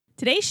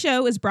Today's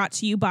show is brought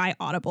to you by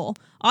Audible.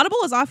 Audible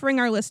is offering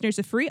our listeners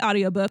a free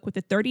audiobook with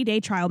a 30-day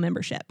trial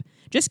membership.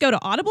 Just go to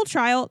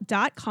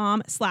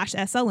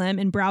audibletrial.com/SLM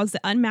and browse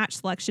the unmatched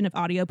selection of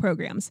audio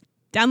programs.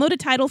 Download a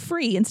title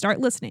free and start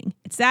listening.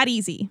 It's that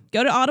easy.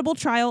 Go to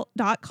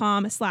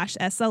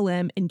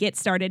audibletrial.com/SLM and get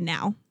started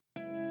now.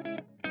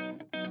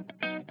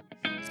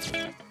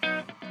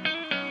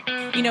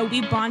 You know,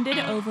 we bonded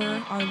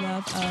over our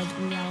love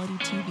of reality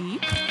TV.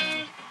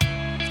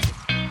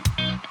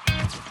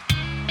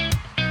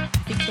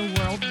 I think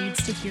the world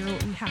needs to hear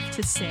what we have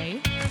to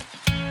say.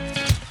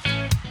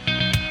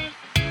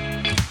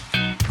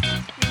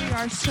 We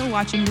are still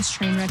watching this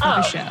train wreck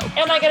of a show.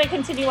 Am I going to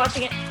continue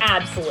watching it?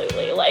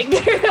 Absolutely. Like,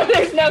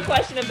 there's no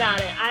question about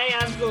it. I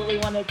absolutely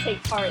want to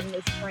take part in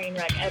this train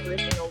wreck every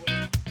single week.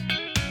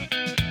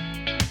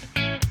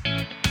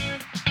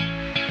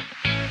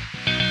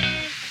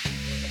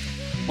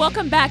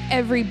 Welcome back,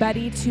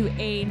 everybody, to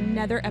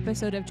another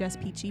episode of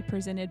Just Peachy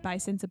presented by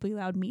Sensibly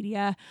Loud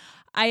Media.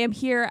 I am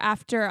here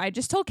after I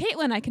just told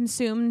Caitlin I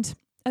consumed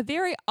a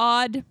very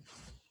odd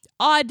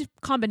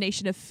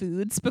combination of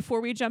foods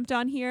before we jumped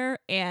on here,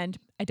 and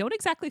I don't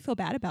exactly feel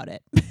bad about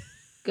it.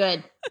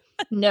 Good.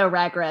 No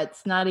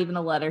regrets. Not even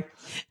a letter.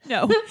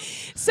 No.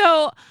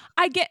 So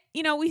I get,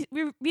 you know, we've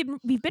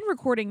been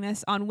recording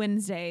this on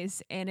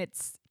Wednesdays, and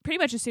it's pretty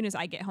much as soon as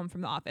I get home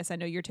from the office. I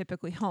know you're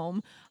typically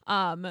home,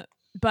 but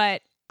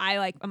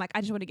I'm like,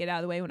 I just want to get out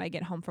of the way when I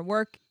get home from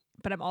work,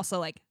 but I'm also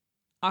like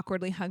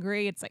awkwardly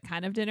hungry. It's like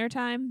kind of dinner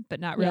time, but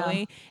not really.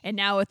 Yeah. And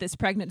now with this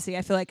pregnancy,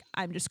 I feel like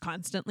I'm just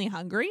constantly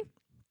hungry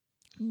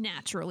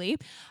naturally.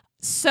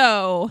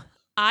 So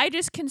I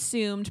just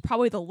consumed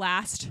probably the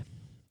last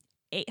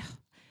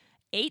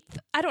eighth,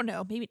 I don't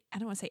know, maybe I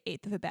don't want to say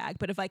eighth of a bag,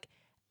 but of like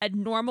a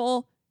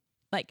normal,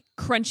 like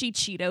crunchy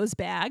Cheetos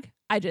bag.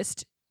 I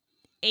just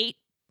ate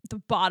the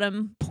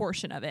bottom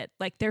portion of it.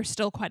 Like there's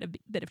still quite a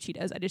bit of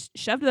Cheetos. I just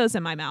shoved those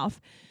in my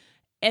mouth.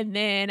 And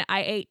then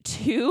I ate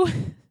two.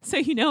 So,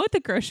 you know, at the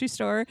grocery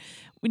store,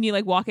 when you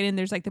like walk in,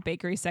 there's like the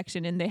bakery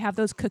section and they have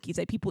those cookies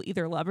that people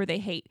either love or they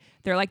hate.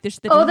 They're like, there's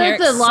the there's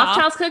the Loft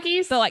House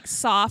cookies. The like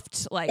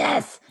soft, like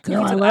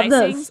cookies with love icings.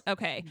 Those.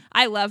 Okay.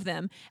 I love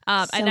them.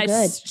 And I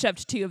good.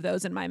 Shoved two of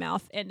those in my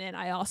mouth. And then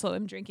I also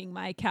am drinking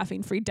my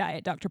caffeine-free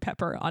diet Dr.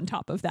 Pepper on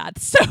top of that.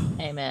 So,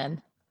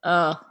 amen.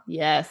 Oh,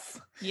 yes.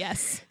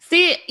 Yes.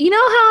 See, you know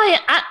how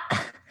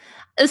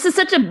this is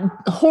such a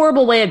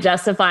horrible way of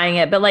justifying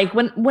it, but like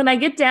when I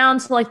get down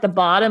to like the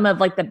bottom of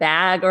like the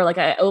bag, or like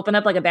I open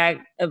up like a bag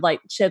of like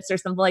chips or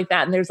something like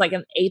that, and there's like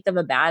an eighth of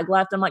a bag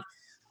left, I'm like,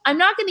 I'm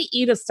not going to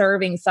eat a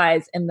serving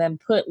size and then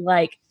put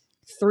like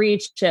 3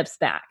 chips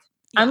back.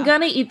 Yeah. I'm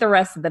going to eat the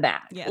rest of the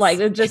bag. Yes. Like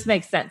it just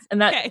makes sense.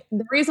 And that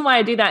The reason why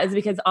I do that is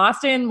because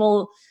Austin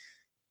will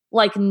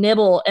like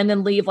nibble and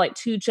then leave like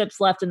 2 chips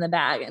left in the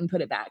bag and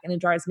put it back, and it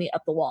drives me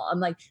up the wall.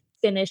 I'm like,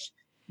 finish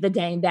the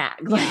dang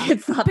bag. Like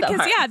it's not because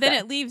that hard. Then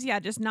it leaves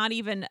just not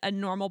even a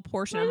normal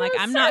portion. I'm like,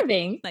 I'm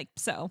serving. Not like,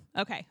 so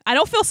okay, I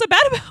don't feel so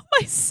bad about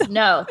myself.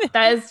 No,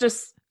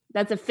 that's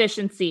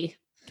efficiency.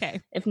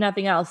 Okay, if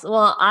nothing else.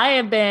 Well, I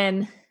have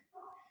been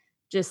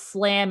just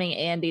slamming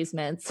Andy's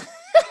mints.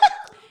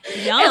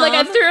 Yum. And like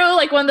I threw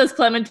like one of those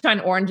clementine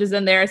oranges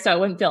in there so it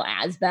wouldn't feel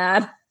as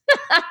bad.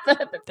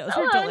 Those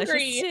are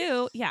delicious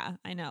too. Yeah,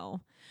 I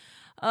know.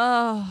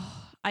 Oh,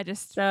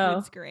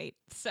 food's great.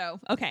 So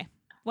okay.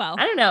 Well,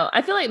 I don't know.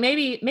 I feel like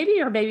maybe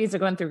our babies are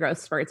going through growth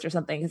spurts or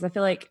something, because I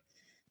feel like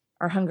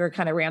our hunger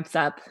kind of ramps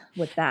up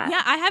with that.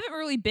 Yeah, I haven't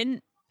really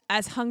been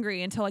as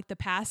hungry until like the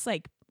past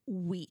like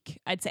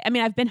week, I'd say. I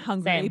mean, I've been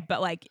hungry, Same.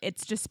 But like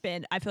it's just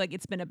been, I feel like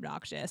it's been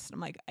obnoxious. I'm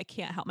like, I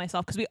can't help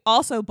myself, because we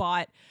also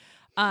bought,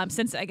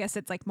 since I guess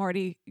it's like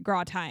Mardi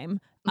Gras time,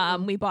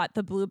 we bought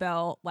the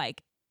Bluebell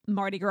like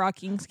Mardi Gras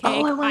King's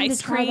Cake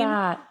ice cream.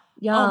 That.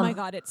 Yum. Oh my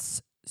God, it's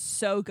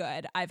so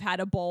good. I've had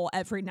a bowl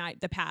every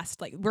night the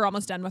past, like we're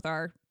almost done with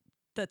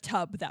the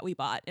tub that we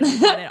bought, and we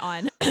bought it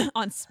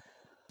on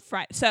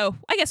Friday. So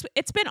I guess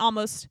it's been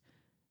almost,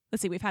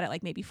 let's see, we've had it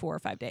like maybe 4 or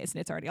 5 days and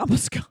it's already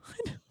almost gone,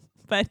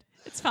 but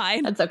it's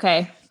fine. That's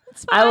okay.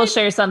 It's fine. I will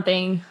share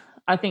something,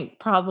 I think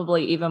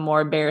probably even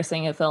more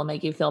embarrassing if it'll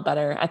make you feel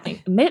better. I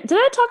think, did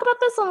I talk about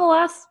this on the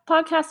last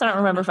podcast? I don't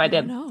remember if I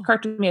did.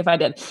 Correct me if I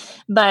did.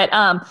 But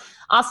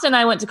Austin and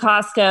I went to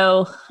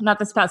Costco, not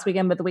this past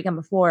weekend, but the weekend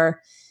before.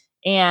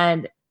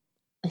 And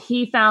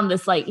he found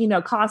this like,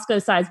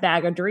 Costco size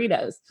bag of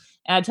Doritos.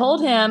 And I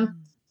told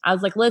him, I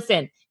was like,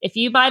 listen, if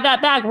you buy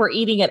that bag, we're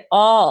eating it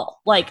all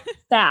like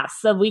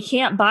fast. So we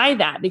can't buy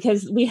that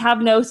because we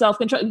have no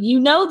self-control. You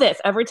know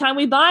this. Every time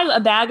we buy a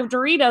bag of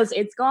Doritos,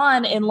 it's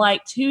gone in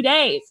like 2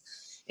 days.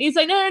 And he's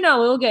like,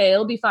 no,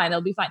 it'll be fine.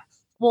 It'll be fine.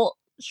 Well,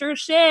 sure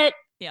shit.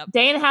 Yep.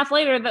 Day and a half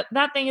later,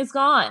 that thing is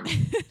gone.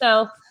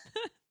 So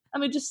I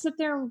mean, just sit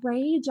there and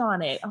rage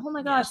on it. Oh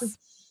my gosh. Yes.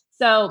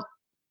 So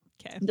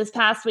this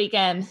past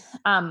weekend,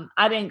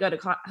 I didn't go to,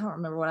 I don't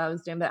remember what I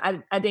was doing, but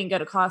I didn't go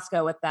to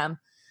Costco with them.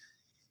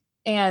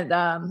 And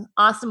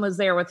Austin was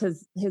there with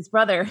his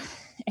brother,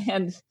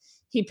 and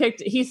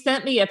he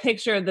sent me a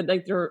picture of the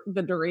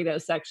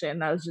Doritos section.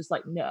 And I was just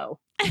like, no,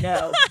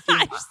 no, do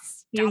not.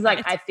 He's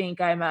like, I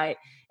think I might.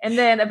 And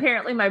then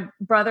apparently my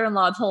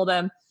brother-in-law told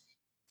him,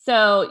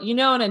 so,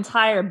 an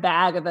entire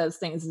bag of those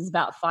things is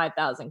about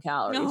 5,000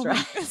 calories, right?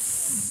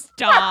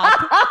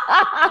 Stop.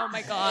 Oh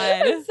my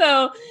God.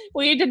 So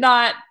we did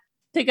not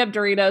pick up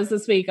Doritos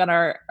this week on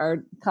our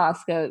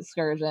Costco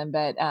excursion,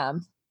 but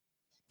I'm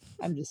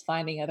just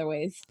finding other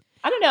ways.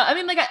 I don't know. I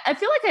mean, like, I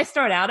feel like I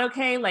start out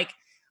okay. Like,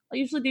 I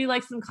usually do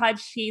like some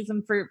cottage cheese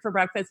and fruit for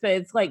breakfast, but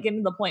it's like getting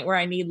to the point where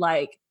I need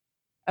like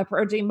a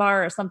protein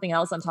bar or something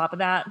else on top of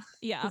that.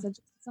 Yeah. Because I'm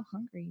just so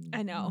hungry.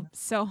 I know.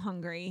 So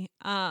hungry.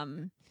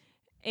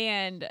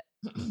 And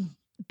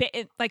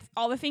like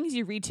all the things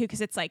you read too, because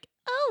it's like,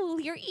 oh,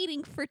 you're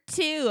eating for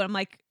two. I'm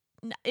like,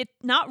 it's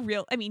not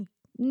real. I mean,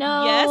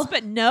 no, yes,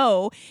 but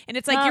no. And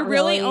it's like, you're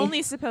really really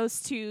only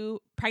supposed to,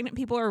 pregnant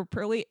people are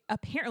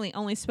apparently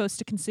only supposed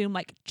to consume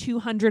like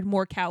 200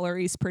 more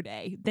calories per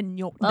day than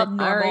normal.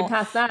 I already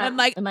passed that. I'm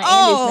like,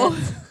 well,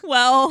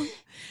 oops.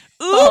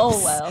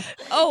 Oh,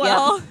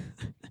 well.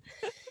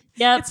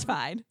 Yep. It's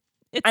fine.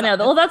 I know.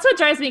 Well, that's what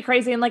drives me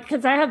crazy. And like,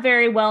 because I have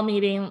very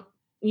well-meaning,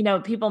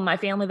 people in my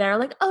family that are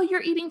like, oh,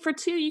 you're eating for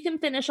two. You can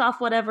finish off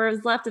whatever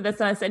is left of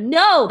this. And I said,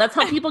 no, that's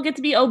how people get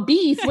to be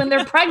obese when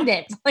they're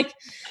pregnant. Like,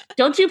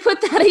 don't you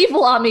put that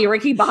evil on me,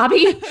 Ricky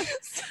Bobby.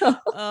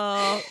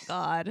 Oh,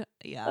 God.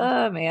 Yeah.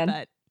 Oh, man.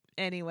 But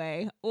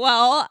anyway,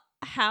 well,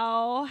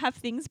 how have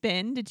things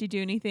been? Did you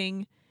do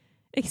anything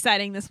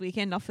exciting this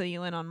weekend? I'll fill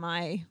you in on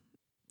my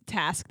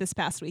task this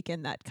past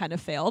weekend that kind of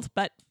failed.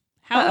 But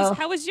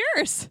how was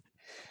yours?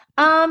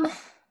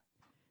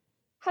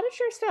 How did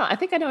yours fail? I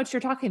think I know what you're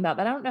talking about,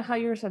 but I don't know how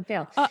yours would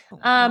fail.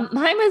 Mine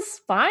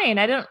was fine.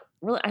 I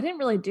didn't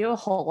really do a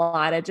whole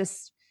lot. I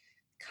just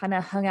kind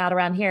of hung out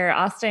around here.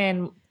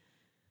 Austin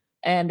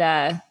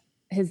and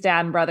his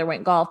dad and brother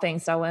went golfing,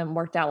 so I went and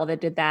worked out while they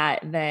did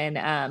that. And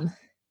then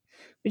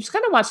we just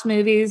kind of watched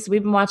movies.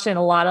 We've been watching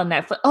a lot on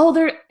Netflix. Oh,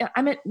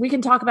 we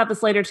can talk about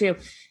this later too.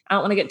 I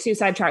don't want to get too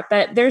sidetracked,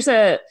 but there's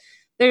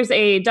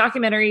a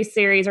documentary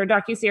series or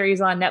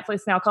docuseries on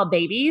Netflix now called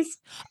Babies.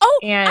 Oh,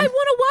 and I want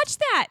to watch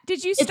that.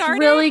 Did you start it? It's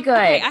really good.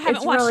 Okay, I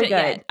haven't watched it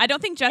yet. I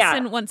don't think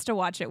Justin wants to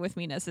watch it with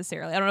me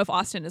necessarily. I don't know if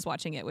Austin is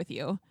watching it with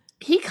you.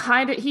 He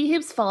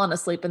keeps falling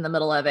asleep in the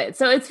middle of it.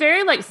 So it's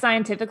very like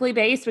scientifically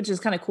based, which is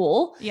kind of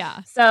cool.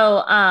 Yeah.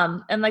 So,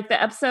 and like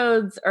the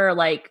episodes are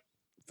like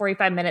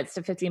 45 minutes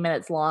to 50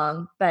 minutes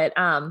long. But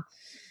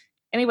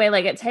anyway,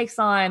 like it takes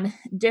on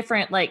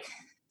different like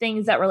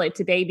things that relate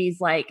to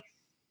babies, like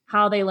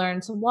how they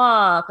learn to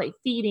walk, like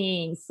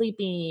feeding,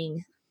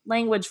 sleeping,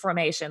 language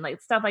formation, like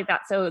stuff like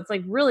that. So it's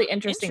like really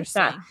interesting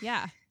stuff.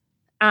 Yeah.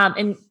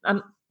 And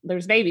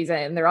there's babies in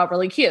it and they're all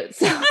really cute.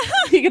 So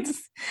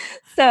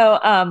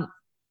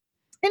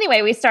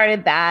anyway, we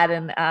started that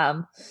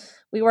and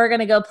we were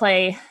going to go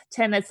play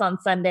tennis on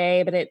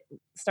Sunday, but it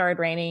started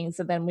raining.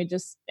 So then we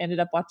just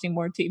ended up watching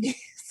more TV.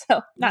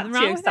 So not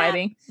too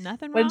exciting.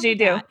 Nothing wrong. What did you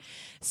do?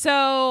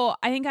 So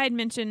I think I had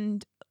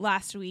mentioned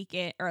last week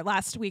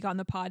on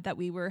the pod that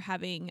we were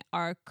having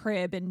our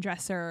crib and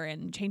dresser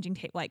and changing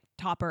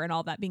topper and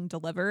all that being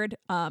delivered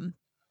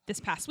this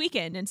past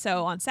weekend. And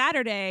so on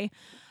Saturday,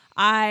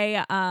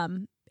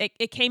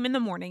 it came in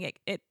the morning.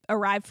 It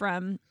arrived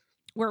from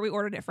where we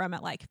ordered it from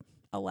at like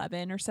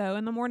 11 or so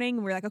in the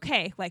morning. We're like,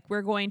 okay, like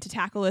we're going to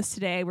tackle this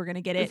today. We're going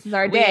to get it. This is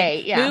our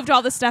day. Yeah. Moved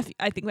all the stuff.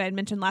 I think I had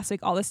mentioned last week,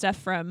 all the stuff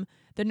from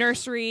the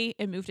nursery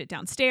and moved it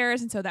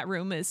downstairs. And so that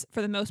room is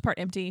for the most part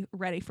empty,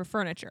 ready for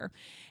furniture.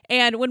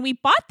 And when we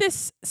bought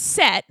this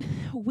set,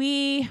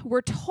 we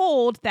were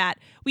told that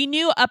we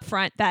knew up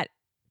front that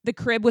the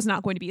crib was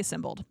not going to be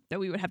assembled, that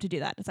we would have to do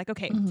that. It's like,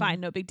 okay, fine,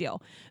 no big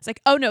deal. It's like,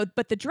 oh no,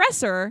 but the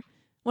dresser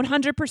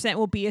 100%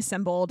 will be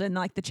assembled and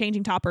like the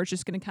changing topper is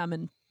just going to come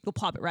and we'll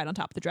plop it right on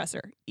top of the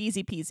dresser.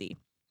 Easy peasy.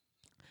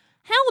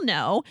 Hell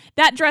no,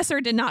 that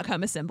dresser did not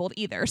come assembled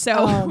either.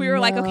 So we were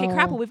like, okay,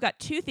 crap, well, we've got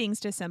two things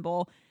to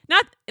assemble.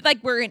 Not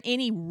like we're in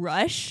any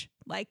rush.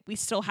 Like we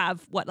still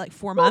have 4 months.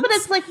 Well, but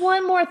it's like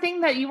one more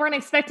thing that you weren't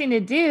expecting to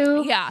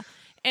do. Yeah.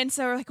 And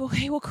so we're like,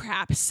 okay, well,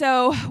 crap.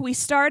 So we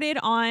started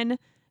on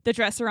the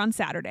dresser on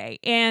Saturday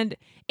and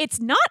it's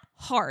not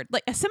hard.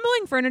 Like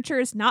assembling furniture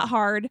is not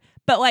hard,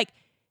 but like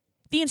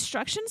the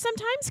instructions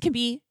sometimes can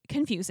be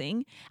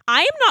confusing.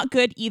 I am not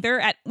good either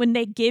at when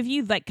they give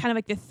you like kind of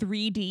like the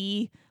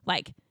 3D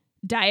like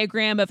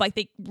diagram of like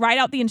they write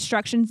out the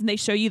instructions and they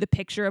show you the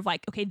picture of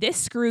like, okay, this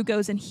screw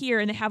goes in here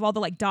and they have all the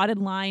like dotted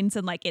lines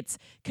and like it's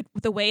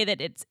the way that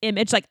it's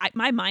imaged. Like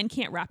my mind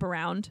can't wrap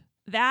around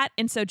that.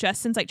 And so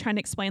Justin's like trying to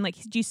explain, like,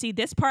 do you see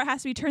this part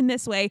has to be turned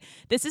this way?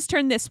 This is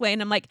turned this way.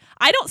 And I'm like,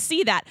 I don't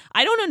see that.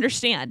 I don't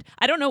understand.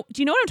 I don't know.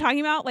 Do you know what I'm talking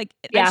about? Like,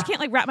 I just can't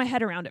like wrap my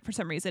head around it for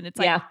some reason. It's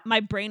like my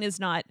brain is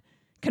not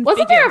configured.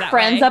 Wasn't there a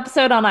Friends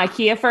episode on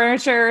IKEA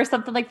furniture or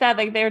something like that?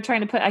 Like they were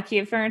trying to put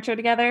IKEA furniture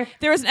together.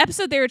 There was an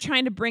episode they were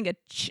trying to bring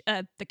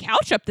the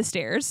couch up the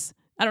stairs.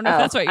 I don't know if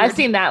that's what I've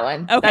seen that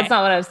one. Okay. That's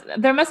not what I was.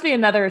 There must be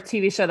another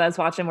TV show that I was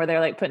watching where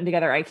they're like putting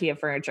together IKEA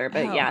furniture,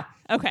 but yeah.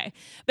 Okay.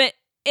 But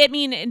I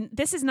mean, and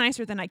this is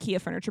nicer than IKEA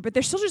furniture, but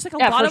there's still just like a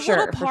lot of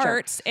little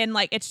parts. And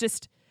like, it's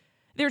just,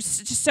 there's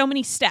just so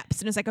many steps,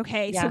 and it's like,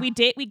 okay, so we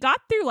got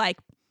through like,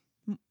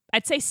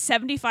 I'd say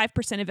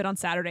 75% of it on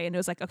Saturday, and it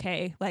was like,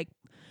 okay, like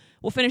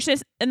we'll finish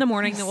this in the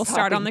morning, then we'll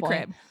start on the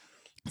crib.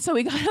 So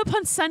we got up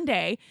on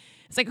Sunday.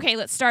 It's like, okay,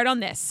 let's start on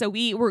this. So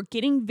we were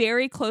getting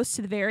very close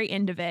to the very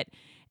end of it,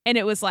 and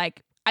it was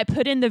like, I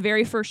put in the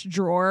very first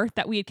drawer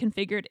that we had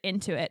configured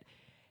into it,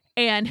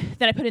 and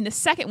then I put in the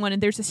second one,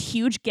 and there's this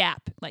huge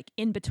gap like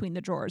in between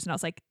the drawers, and I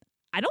was like,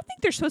 I don't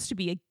think there's supposed to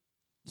be a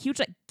huge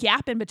like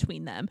gap in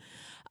between them.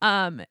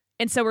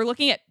 And so we're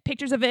looking at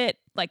pictures of it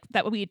like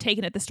that we had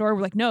taken at the store.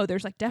 We're like, no,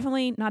 there's like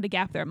definitely not a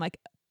gap there. I'm like,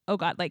 oh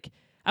God, like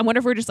I wonder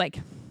if we're just like,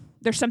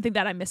 there's something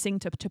that I'm missing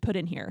to put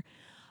in here.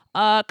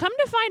 Come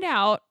to find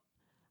out,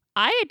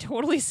 I had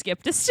totally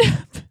skipped a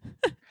step.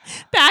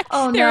 Back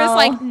there was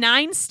like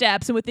 9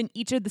 steps, and within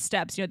each of the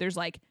steps, you know, there's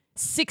like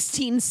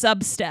 16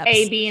 sub steps,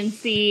 A, B, and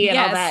C, and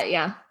all that.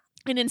 Yeah.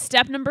 And in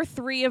step number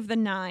 3 of the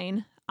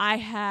 9, I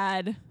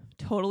had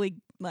totally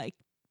like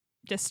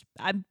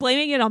I'm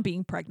blaming it on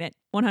being pregnant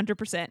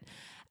 100%,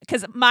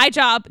 because my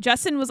job,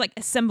 Justin was like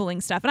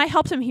assembling stuff, and I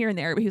helped him here and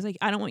there, but he was like,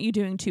 I don't want you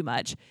doing too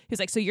much. He was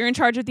like, so you're in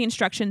charge of the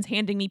instructions,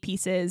 handing me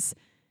pieces.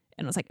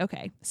 And I was like,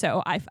 okay.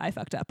 So I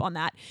fucked up on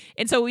that.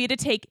 And so we had to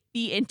take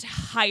the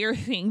entire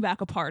thing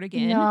back apart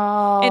again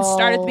and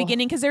start at the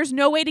beginning, because there's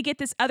no way to get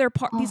these other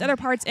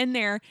parts in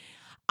there.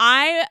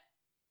 I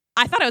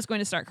thought I was going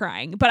to start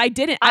crying, but I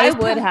didn't. I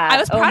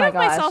was proud of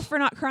myself for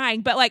not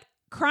crying, but like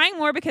crying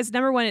more because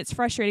number 1, it's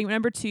frustrating.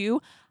 Number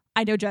 2,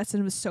 I know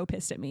Justin was so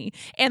pissed at me,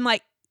 and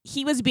like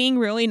he was being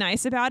really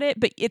nice about it,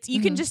 but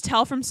you can just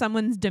tell from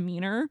someone's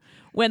demeanor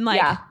when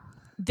like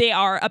they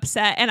are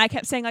upset. And I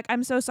kept saying like,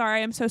 I'm so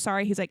sorry.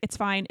 He's like, it's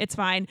fine.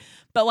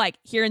 But like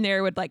here and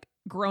there would like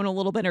groan a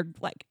little bit, or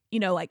like,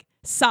 you know, like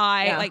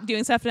sigh, like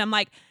doing stuff. And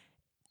I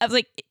was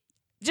like,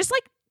 just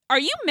like, are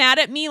you mad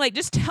at me? Like,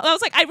 I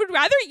was like, I would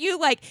rather you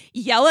like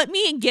yell at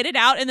me and get it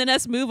out and then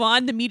us move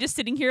on than me just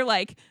sitting here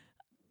like,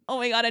 oh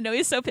my God, I know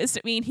he's so pissed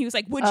at me. And he was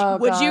like, would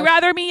you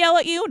rather me yell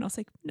at you? And I was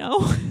like,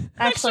 no.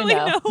 Actually,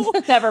 no.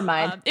 Never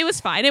mind. It was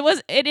fine. It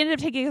ended up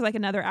taking like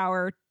another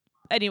hour.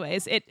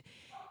 Anyways,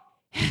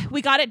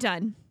 we got it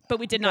done, but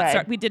we did not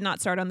start. We did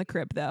not start on the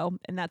crib though.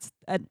 And that's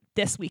a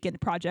this weekend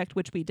project,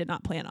 which we did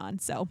not plan on.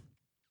 So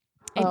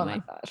anyway, oh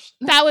my gosh.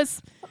 that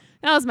was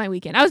my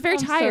weekend. I was very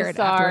tired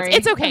afterwards.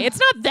 It's okay. It's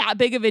not that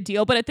big of a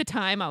deal. But at the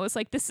time I was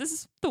like, this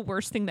is the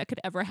worst thing that could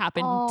ever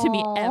happen to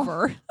me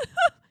ever.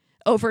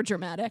 Over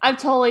dramatic. I've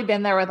totally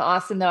been there with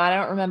Austin though. I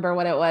don't remember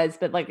what it was,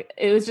 but like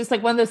it was just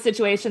like one of those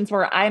situations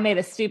where I made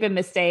a stupid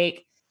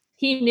mistake.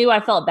 He knew I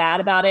felt bad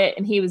about it,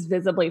 and he was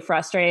visibly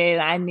frustrated.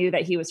 I knew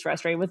that he was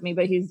frustrated with me,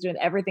 but he's doing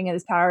everything in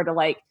his power to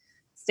like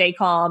stay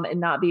calm and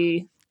not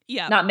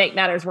make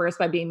matters worse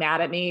by being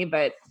mad at me.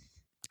 But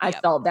I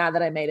felt bad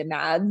that I made him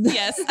mad.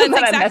 Yes, that's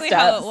exactly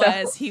how it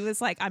was. He was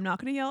like, I'm not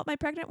going to yell at my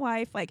pregnant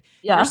wife. Like,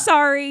 you're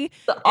sorry.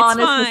 It's the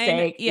honest fine.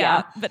 Mistake.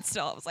 Yeah. But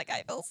still, I was like,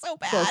 I feel so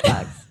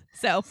bad.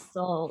 So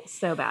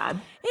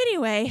bad.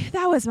 Anyway,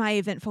 that was my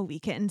eventful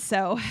weekend.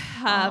 So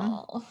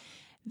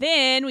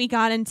then we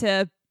got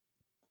into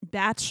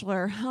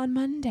Bachelor on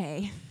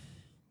Monday.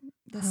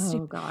 This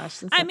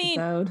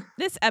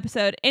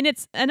episode, and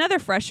it's another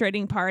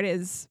frustrating part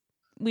is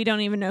we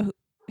don't even know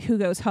who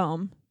goes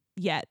home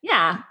yet.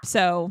 Yeah.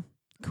 So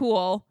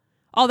cool.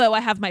 Although I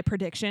have my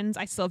predictions,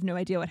 I still have no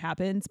idea what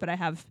happens, but I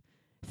have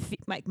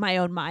my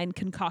own mind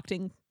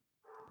concocting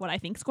what I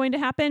think is going to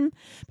happen.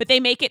 But they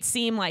make it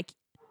seem like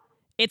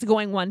it's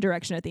going one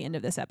direction at the end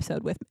of this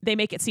episode. They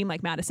make it seem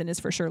like Madison is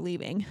for sure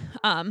leaving,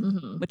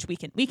 which we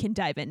can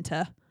dive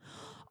into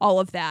all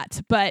of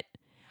that. But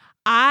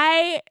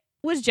I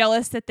was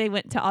jealous that they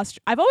went to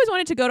Australia. I've always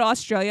wanted to go to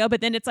Australia, but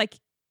then it's like,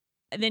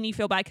 and then you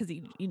feel bad because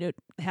you know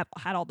have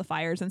had all the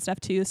fires and stuff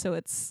too. So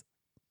it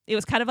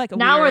was kind of like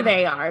where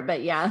they are,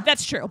 but yeah,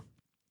 that's true.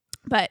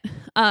 But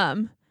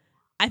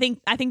I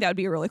think that would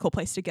be a really cool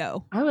place to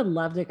go. I would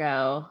love to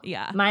go.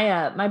 Yeah.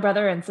 My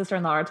brother and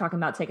sister-in-law are talking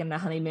about taking the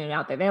honeymoon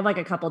out there. They have like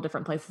a couple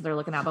different places they're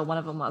looking at, but one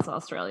of them was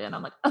Australia. And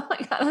I'm like, oh my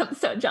God, I'm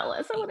so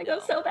jealous. I want to go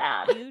so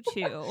bad. You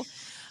too.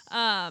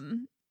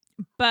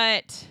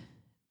 But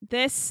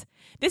this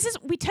is,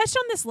 we touched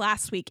on this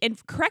last week,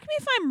 and correct me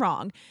if I'm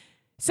wrong.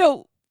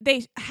 So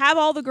they have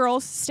all the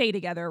girls stay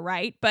together,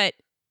 right? But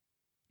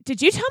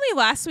did you tell me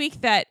last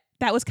week that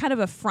was kind of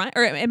a front,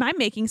 or am I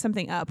making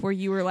something up where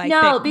you were like,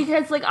 no,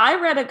 because like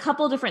I read a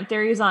couple different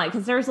theories on it,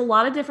 because there's a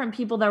lot of different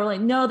people that were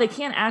like, no, they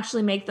can't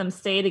actually make them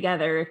stay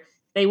together.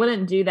 They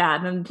wouldn't do that.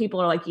 And then people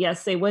are like,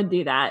 yes, they would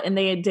do that. And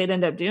they did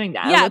end up doing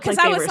that. Yeah, because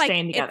I was like,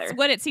 it's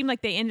what it seemed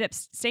like they ended up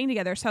staying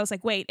together. So I was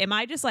like, wait, am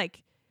I just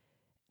like,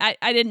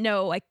 I didn't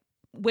know like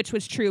which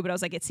was true, but I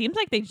was like, it seems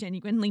like they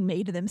genuinely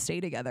made them stay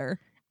together.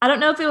 I don't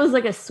know if it was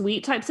like a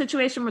suite type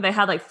situation where they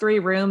had like 3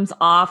 rooms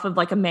off of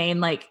like a main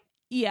like,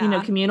 you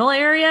know, communal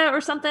area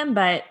or something,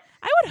 but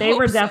they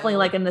were definitely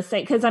like in the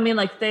same, because I mean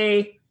like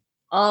they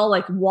all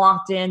like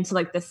walked into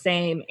like the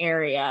same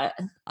area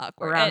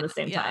around the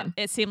same time.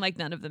 It seemed like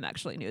none of them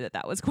actually knew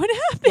that was going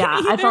to happen. Yeah,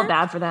 either. I felt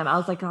bad for them. I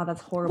was like, God,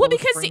 that's horrible. Well,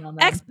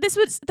 because this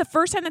was the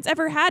first time that's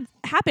ever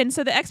happened.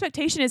 So the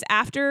expectation is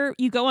after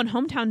you go on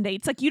hometown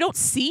dates, like you don't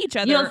see each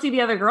other. You don't see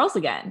the other girls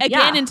again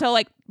until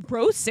like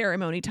rose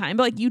ceremony time.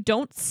 But like you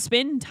don't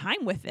spend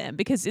time with them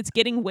because it's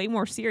getting way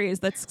more serious.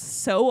 That's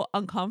so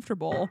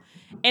uncomfortable.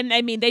 And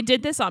I mean, they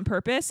did this on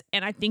purpose,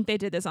 and I think they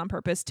did this on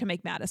purpose to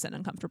make Madison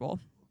uncomfortable.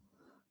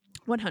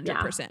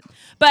 100%.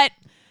 But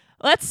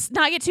let's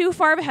not get too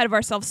far ahead of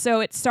ourselves. So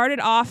it started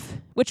off,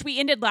 which we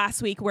ended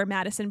last week, where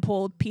Madison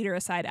pulled Peter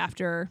aside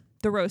after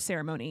the rose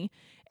ceremony.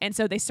 And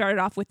so they started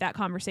off with that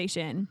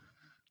conversation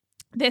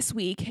this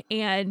week.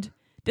 And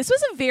this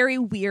was a very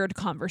weird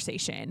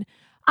conversation.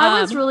 I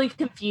was really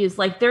confused.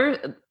 Like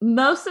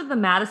most of the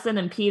Madison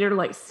and Peter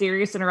like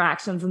serious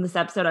interactions in this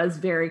episode, I was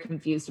very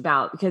confused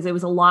about because it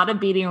was a lot of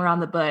beating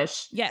around the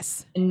bush.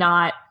 Yes. And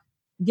not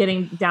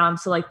getting down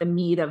to like the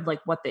meat of like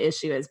what the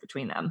issue is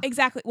between them.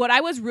 Exactly. What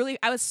I was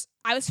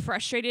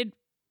frustrated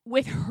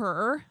with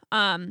her.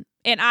 And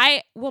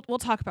we'll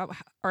talk about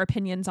our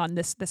opinions on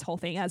this whole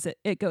thing as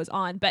it goes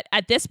on. But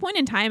at this point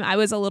in time, I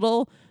was a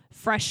little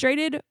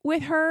frustrated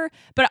with her,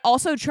 but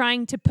also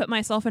trying to put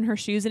myself in her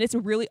shoes. And it's a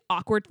really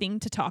awkward thing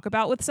to talk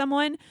about with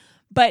someone.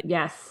 But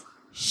yes,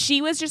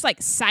 she was just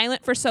like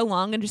silent for so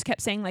long and just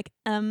kept saying like,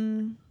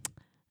 and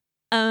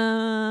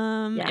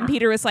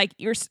Peter was like,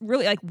 you're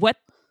really like, what?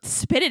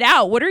 Spit it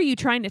out. What are you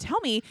trying to tell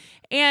me?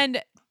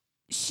 And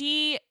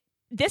this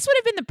would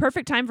have been the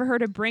perfect time for her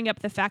to bring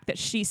up the fact that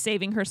she's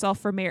saving herself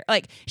for marriage.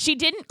 Like, she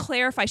didn't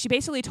clarify. She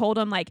basically told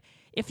him, like,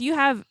 if you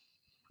have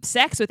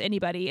sex with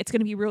anybody, it's going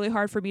to be really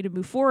hard for me to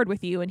move forward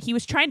with you. And he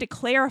was trying to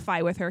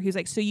clarify with her. He was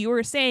like, so you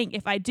were saying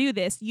if I do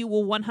this, you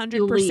will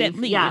 100%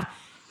 leave. Yeah.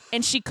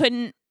 And she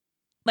couldn't,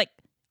 like,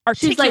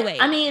 articulate. She's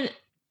like,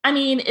 I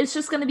mean, it's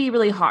just going to be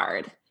really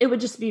hard. It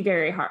would just be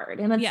very hard.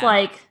 And it's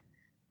like,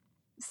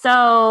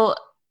 so...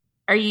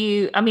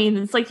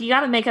 it's like you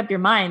got to make up your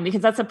mind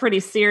because that's a pretty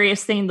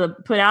serious thing to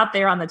put out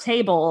there on the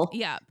table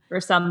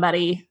for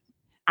somebody.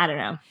 I don't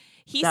know.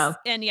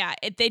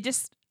 They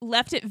just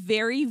left it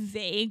very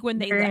vague when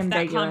they left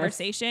that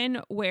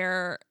conversation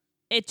where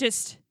it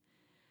just,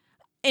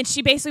 and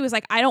she basically was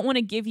like, I don't want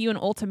to give you an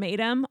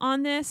ultimatum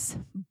on this,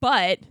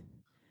 but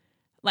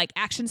like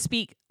actions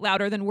speak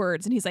louder than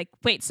words. And he's like,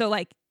 wait, so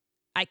like,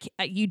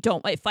 you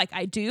don't, if like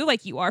I do,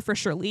 like you are for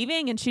sure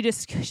leaving. And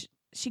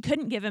she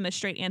couldn't give him a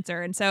straight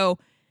answer. And so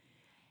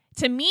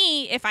to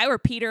me, if I were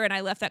Peter and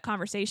I left that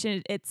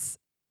conversation, it's,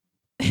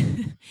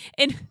 and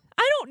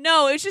I don't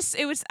know,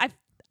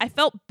 I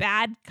felt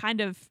bad kind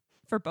of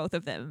for both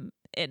of them.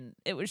 And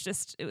it was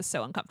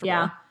so uncomfortable.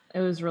 Yeah, it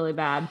was really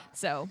bad.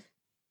 So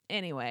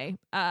anyway,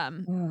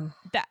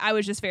 that I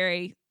was just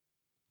it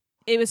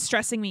was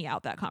stressing me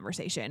out, that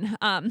conversation.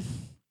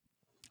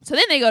 So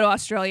then they go to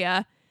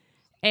Australia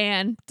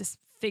and just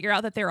figure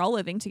out that they're all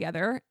living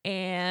together,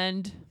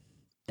 and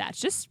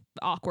that's just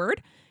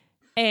awkward.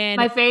 And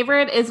my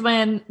favorite is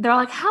when they're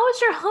like, how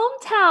was your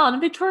hometown?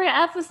 And Victoria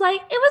F was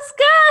like, it was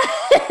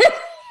good.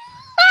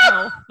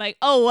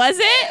 Was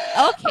it?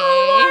 Okay.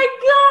 Oh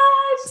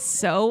my gosh.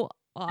 So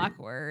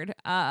awkward.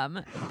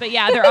 But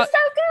yeah, they're all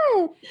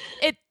so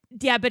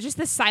good. But just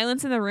the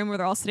silence in the room where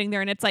they're all sitting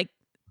there and it's like,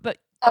 but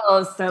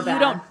so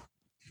bad.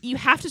 You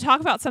have to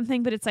talk about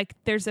something, but it's like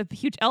there's a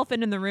huge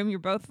elephant in the room. You're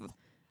both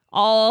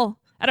all,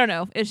 I don't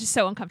know. It's just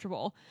so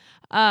uncomfortable.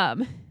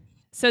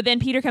 So then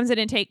Peter comes in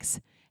and takes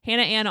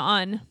Hannah Ann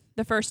on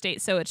the first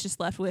date. So it's just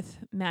left with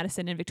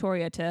Madison and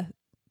Victoria to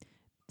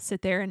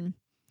sit there and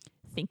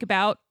think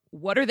about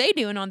what are they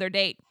doing on their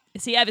date.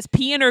 Does he have his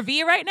P and or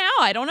V right now?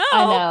 I don't know.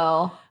 I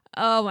know.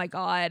 Oh my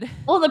God.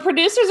 Well, the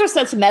producers are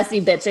such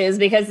messy bitches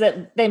because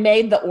they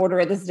made the order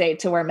of this date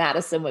to where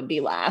Madison would be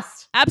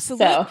last.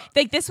 Absolutely. So.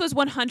 Like this was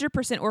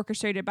 100%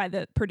 orchestrated by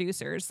the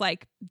producers.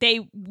 Like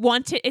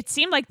it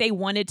seemed like they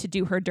wanted to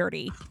do her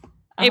dirty.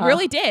 It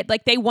really did.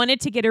 Like they wanted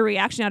to get a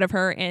reaction out of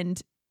her,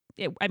 and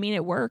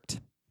it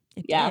worked.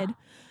 It did.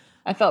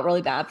 I felt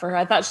really bad for her.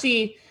 I thought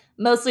she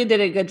mostly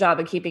did a good job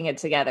of keeping it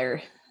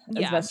together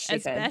as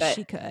best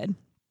she could.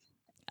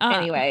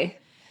 Anyway,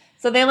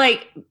 so they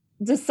like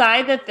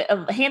decide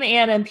that Hannah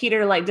Ann and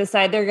Peter like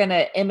decide they're going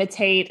to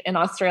imitate an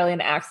Australian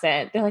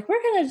accent. They're like,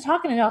 we're going to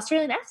talk in an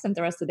Australian accent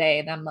the rest of the day.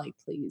 And I'm like,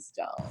 please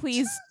don't.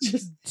 Please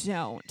just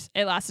don't.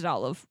 It lasted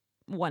all of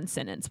one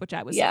sentence, which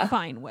I was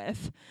fine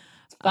with.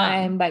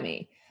 Fine by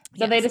me.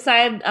 So they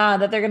decide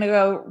that they're going to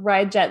go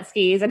ride jet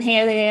skis, and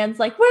Hannah Ann's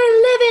like,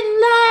 we're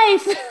living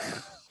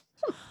life.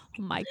 Oh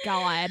my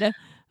God.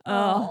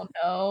 Oh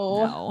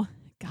no.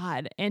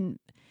 God. And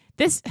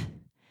this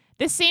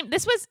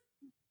was,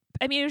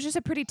 it was just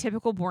a pretty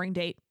typical boring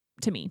date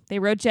to me. They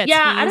rode jet skis.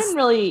 Yeah, I didn't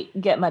really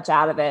get much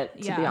out of it,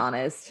 to be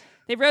honest.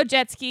 They rode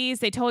jet skis.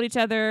 They told each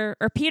other,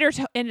 or Peter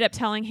ended up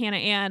telling Hannah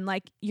Ann,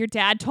 like, your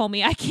dad told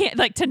me I can't,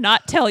 like, to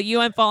not tell you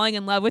I'm falling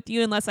in love with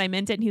you unless I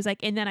meant it. And he was like,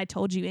 and then I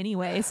told you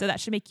anyway, so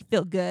that should make you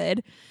feel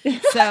good.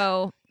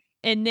 So,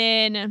 and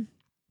then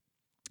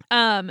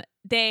that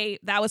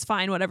was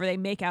fine, whatever. They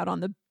make out on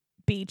the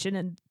beach, and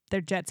then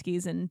their jet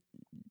skis, and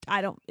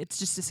it's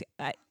just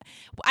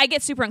I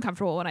get super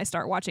uncomfortable when I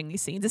start watching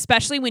these scenes,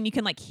 especially when you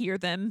can like hear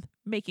them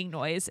making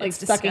noise. Like it's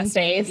sucking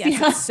disgusting. face.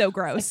 Yes, it's so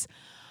gross.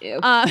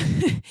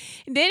 And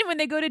then when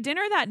they go to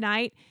dinner that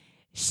night,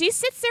 she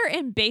sits there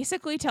and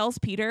basically tells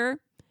Peter,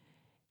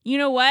 you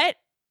know what?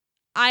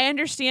 I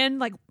understand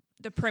like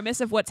the premise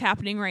of what's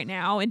happening right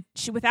now. And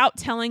she, without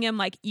telling him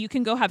like, you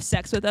can go have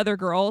sex with other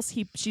girls.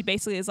 She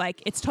basically is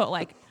like, it's total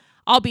like,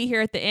 I'll be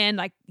here at the end.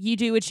 Like, you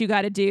do what you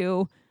got to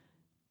do.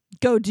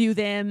 Go do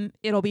them.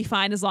 It'll be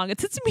fine as long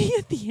as it's me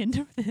at the end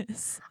of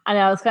this. I know.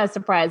 I was kind of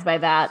surprised by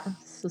that.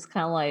 It's just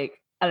kind of like,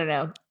 I don't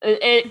know.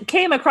 It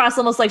came across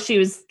almost like she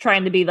was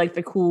trying to be like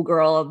the cool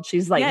girl.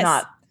 She's like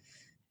not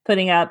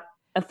putting up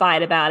a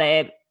fight about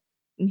it,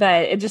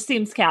 but it just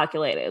seems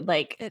calculated.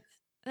 Like, and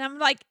I'm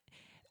like,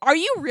 are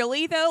you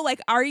really though?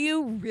 Like, are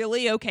you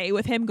really okay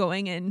with him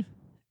going and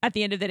at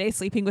the end of the day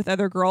sleeping with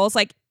other girls?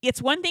 Like, it's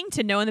one thing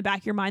to know in the back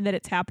of your mind that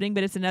it's happening,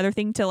 but it's another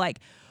thing to like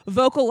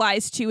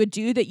vocalize to a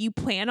dude that you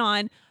plan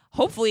on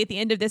hopefully at the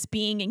end of this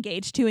being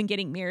engaged to and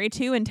getting married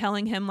to, and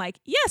telling him like,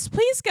 yes,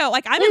 please go.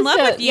 Like, I'm in love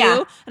with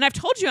you. And I've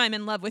told you I'm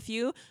in love with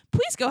you.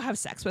 Please go have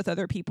sex with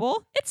other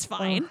people. It's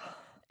fine.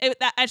 I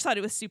just thought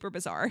it was super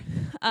bizarre.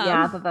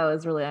 I thought that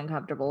was really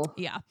uncomfortable.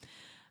 Yeah.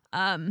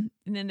 And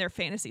then their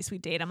fantasy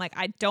suite date. I'm like,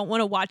 I don't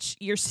want to watch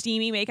your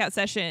steamy makeout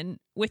session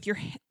with your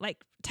like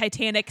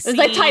Titanic scene. It's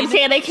like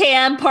Titanic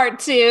hand part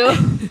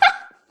 2.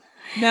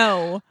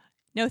 No,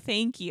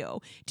 thank you.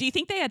 Do you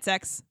think they had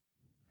sex?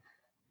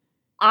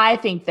 I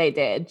think they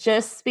did,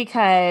 just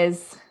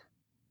because,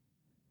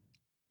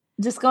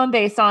 just going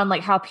based on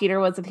like how Peter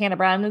was with Hannah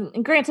Brown,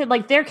 and granted,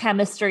 like their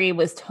chemistry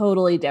was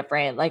totally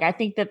different. Like, I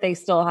think that they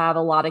still have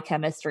a lot of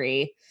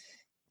chemistry.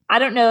 I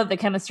don't know if the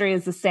chemistry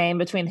is the same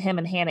between him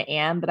and Hannah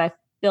Ann, but I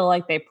feel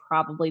like they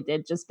probably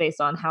did, just based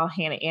on how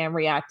Hannah Ann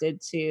reacted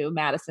to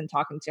Madison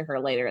talking to her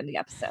later in the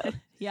episode.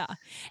 Yeah.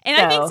 And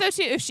I think so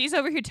too. If she's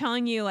over here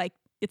telling you like,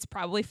 it's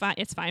probably fine,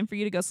 it's fine for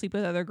you to go sleep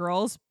with other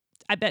girls,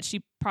 I bet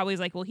she probably is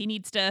like, well, he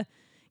needs to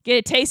get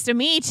a taste of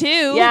me too.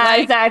 Yeah,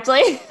 like,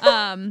 exactly.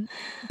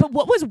 But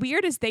what was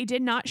weird is they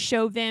did not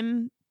show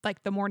them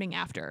like the morning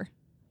after.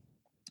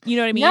 You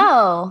know what I mean?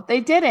 No,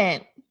 they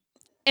didn't.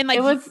 And like,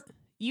 it was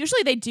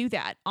usually they do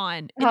that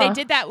on, and they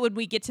did that when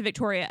we get to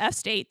Victoria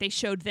F's date. They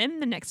showed them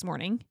the next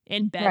morning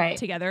in bed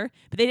together,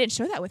 but they didn't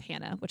show that with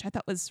Hannah, which I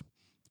thought was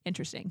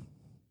interesting.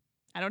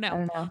 I don't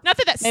know. Not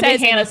that maybe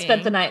says Hannah anything.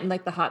 spent the night in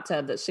like the hot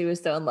tub that she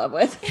was so in love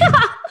with.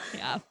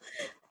 Yeah.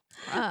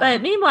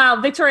 But meanwhile,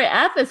 Victoria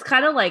F is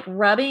kind of like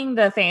rubbing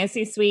the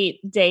fantasy suite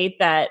date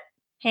that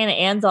Hannah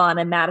Ann's on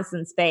in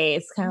Madison's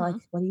face. Kind of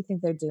like, what do you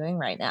think they're doing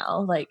right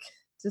now? Like,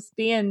 just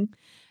being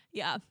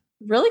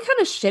really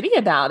kind of shitty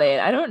about it.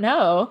 I don't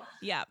know.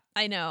 Yeah,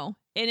 I know.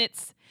 And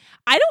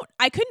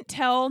I couldn't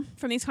tell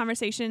from these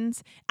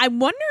conversations. I'm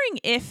wondering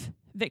if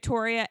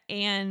Victoria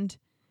and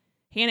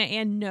Hannah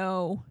Ann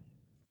know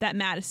that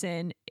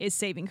Madison is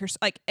saving her,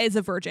 like, as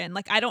a virgin.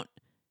 Like, I don't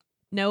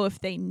know if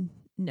they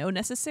know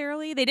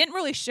necessarily. They didn't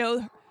really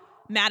show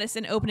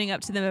Madison opening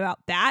up to them about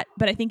that,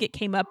 but I think it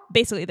came up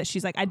basically that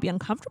she's like, I'd be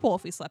uncomfortable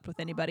if we slept with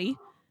anybody.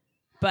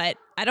 But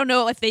I don't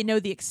know if they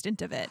know the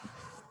extent of it.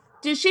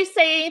 Did she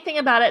say anything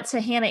about it to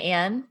Hannah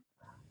Ann?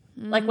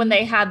 Like when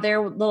they had their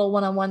little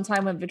one-on-one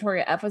time when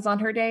Victoria F was on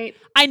her date?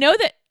 I know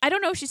that, I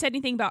don't know if she said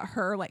anything about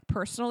her like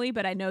personally,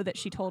 but I know that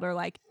she told her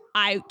like,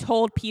 I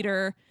told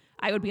Peter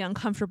I would be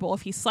uncomfortable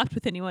if he slept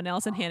with anyone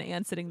else, and Hannah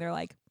Ann sitting there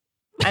like,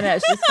 I know,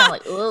 she's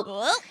kind of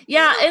like,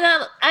 yeah,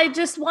 and I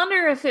just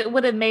wonder if it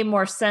would have made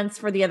more sense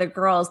for the other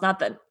girls. Not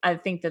that I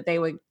think that they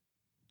would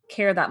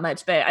care that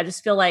much, but I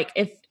just feel like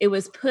if it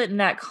was put in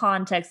that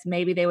context,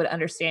 maybe they would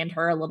understand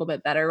her a little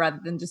bit better, rather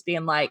than just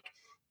being like,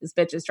 this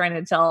bitch is trying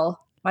to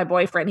tell my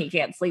boyfriend he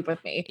can't sleep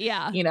with me.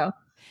 Yeah. You know?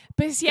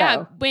 But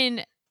yeah,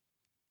 when,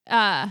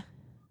 well,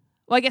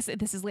 I guess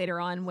this is later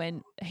on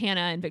when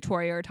Hannah and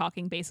Victoria are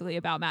talking basically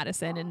about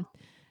Madison, and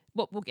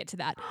we'll get to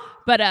that.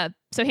 But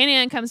so Hannah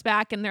Ann comes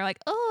back and they're like,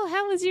 oh,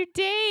 how was your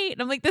date? And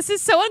I'm like, this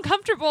is so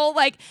uncomfortable.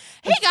 Like,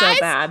 hey guys,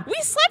 so we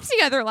slept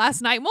together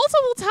last night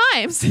multiple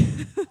times.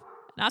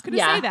 Not gonna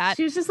say that.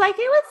 She was just like,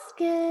 it was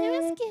good.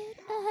 It was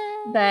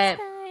good. But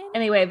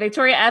anyway,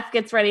 Victoria F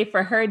gets ready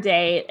for her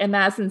date, and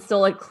Madison's still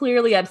like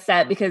clearly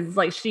upset because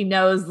like she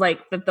knows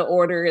like that the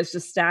order is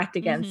just stacked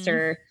against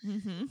her.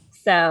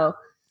 So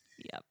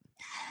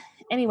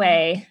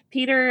anyway,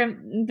 Peter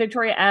and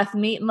Victoria F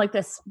meet in like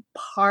this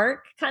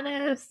park kind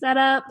of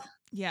setup.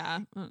 Yeah.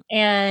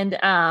 And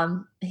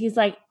he's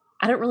like,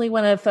 I don't really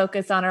want to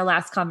focus on our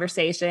last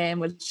conversation,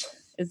 which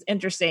is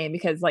interesting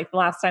because like the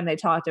last time they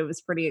talked, it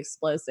was pretty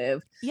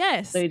explosive.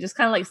 Yes. So he just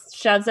kind of like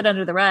shoves it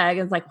under the rag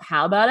and is like,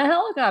 how about a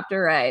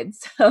helicopter ride?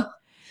 So,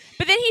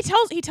 but then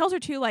he tells her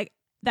too, like,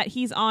 that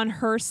he's on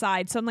her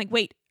side. So I'm like,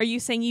 wait, are you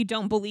saying you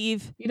don't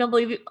believe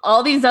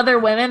all these other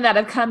women that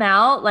have come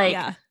out? Like,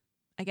 yeah.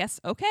 I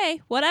guess,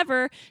 okay,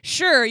 whatever.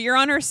 Sure, you're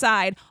on her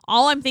side.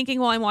 All I'm thinking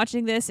while I'm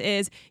watching this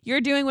is you're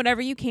doing whatever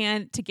you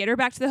can to get her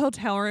back to the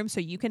hotel room so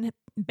you can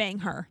bang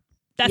her.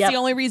 That's the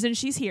only reason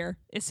she's here,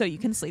 is so you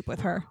can sleep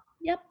with her.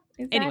 Yep,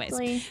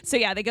 Exactly. Anyways, so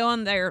yeah, they go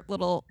on their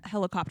little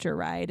helicopter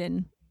ride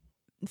and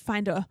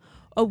find a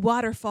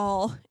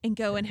waterfall and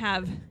go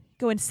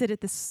and sit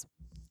at this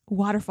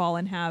waterfall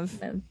and have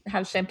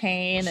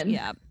champagne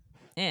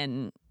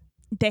and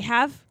they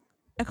have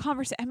a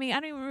conversation. I mean, I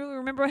don't even really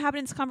remember what happened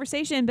in this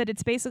conversation, but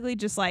it's basically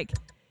just like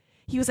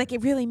he was like,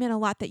 it really meant a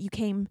lot that you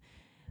came,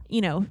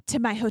 to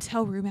my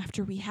hotel room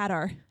after we had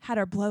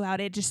our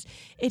blowout. It just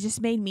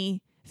made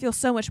me feel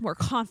so much more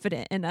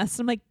confident in us.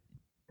 I'm like,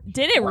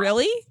 did it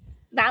really?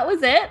 That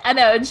was it? I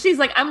know. And she's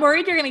like, I'm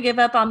worried you're going to give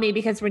up on me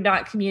because we're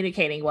not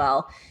communicating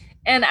well.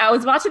 And I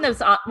was watching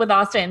this with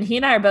Austin, and he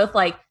and I are both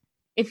like,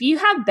 if you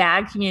have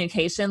bad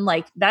communication,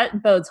 like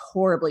that bodes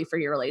horribly for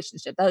your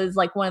relationship. That is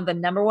like one of the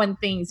number one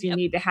things you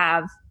need to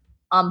have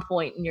on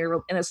point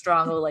in a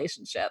strong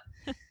relationship.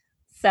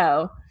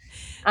 So,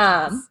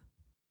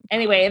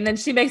 anyway, and then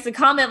she makes a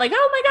comment like,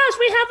 oh my gosh,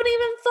 we haven't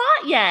even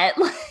thought yet.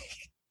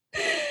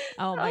 Like,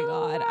 oh my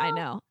God, I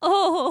know.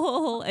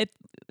 Oh,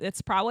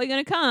 it's probably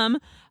going to come.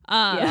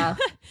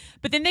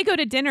 But then they go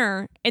to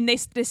dinner and they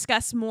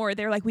discuss more.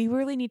 They're like, we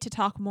really need to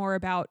talk more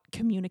about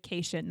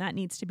communication. That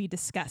needs to be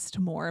discussed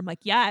more. I'm like,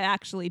 yeah, it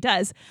actually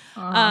does.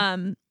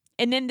 And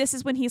then this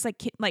is when he's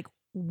like,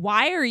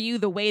 why are you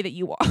the way that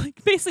you are?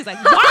 Like, basically,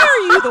 like, why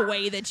are you the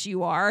way that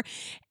you are?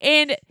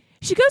 And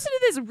she goes into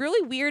this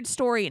really weird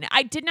story, and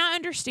I did not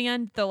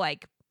understand the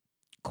like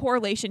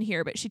correlation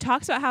here, but she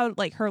talks about how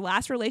like her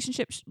last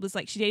relationship was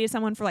like she dated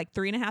someone for like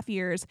 3.5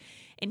 years,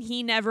 and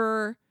he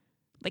never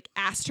like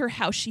asked her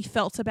how she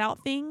felt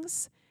about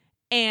things.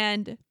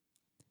 And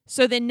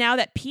so then now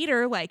that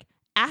Peter like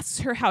asks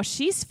her how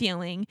she's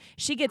feeling,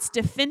 she gets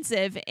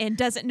defensive and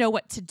doesn't know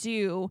what to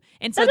do.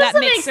 And so that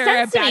makes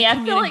her a bad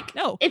I feel like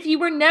if you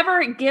were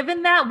never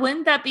given that,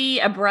 wouldn't that be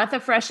a breath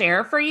of fresh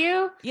air for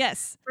you?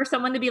 Yes. For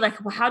someone to be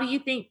like, well, how do you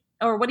think,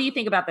 or what do you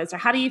think about this? Or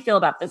how do you feel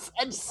about this?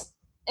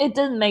 It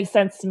doesn't make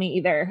sense to me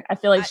either. I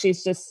feel like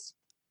she's just...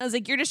 I was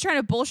like, you're just trying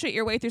to bullshit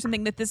your way through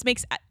something that this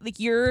makes like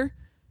your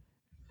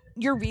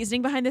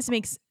reasoning behind this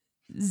makes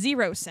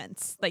zero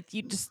sense. Like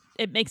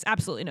it makes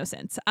absolutely no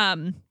sense.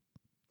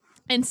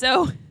 And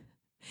so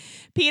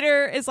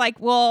Peter is like,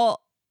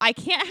 well, I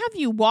can't have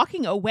you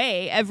walking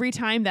away every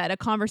time that a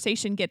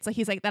conversation gets like,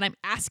 he's like, that I'm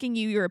asking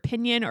you your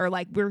opinion or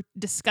like we're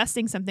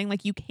discussing something,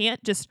 like you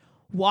can't just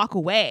walk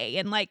away.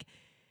 And like,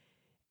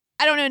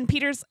 I don't know.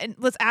 And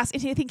let's ask,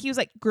 and I think he was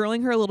like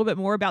grilling her a little bit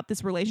more about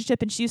this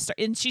relationship. And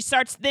she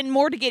starts then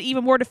more to get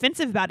even more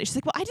defensive about it. She's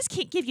like, well, I just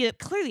can't give you,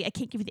 clearly I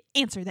can't give you the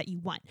answer that you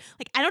want.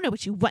 Like, I don't know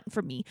what you want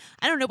from me.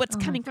 I don't know what's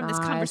coming from this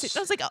conversation.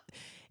 I was like, oh,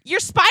 you're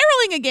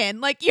spiraling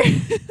again. Like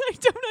I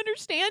don't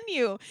understand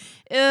you.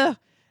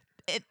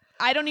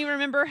 I don't even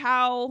remember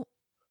how,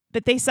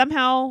 but they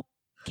somehow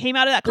came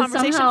out of that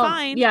conversation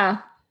fine. Yeah.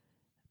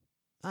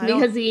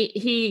 Because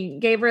he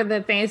gave her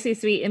the fantasy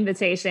suite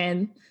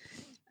invitation.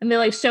 And they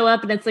like show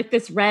up and it's like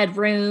this red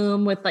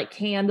room with like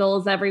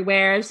candles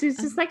everywhere. She's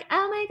just like,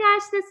 oh my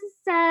gosh, this is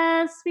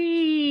so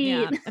sweet.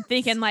 Yeah. I'm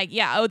thinking like,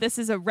 this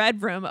is a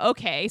red room.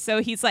 Okay. So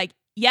he's like,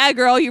 yeah,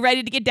 girl, you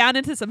ready to get down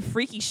into some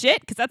freaky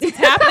shit? Because that's what's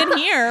happening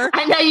here.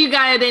 I know you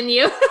got it in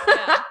you.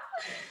 Yeah.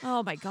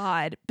 Oh my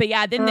God. But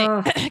yeah,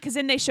 then because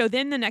then they show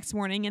them the next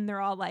morning and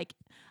they're all like,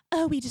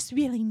 oh, we just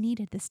really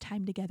needed this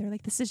time together.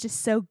 Like, this is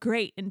just so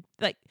great. And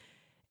like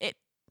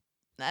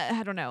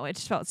I don't know. It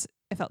felt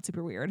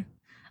super weird.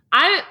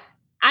 I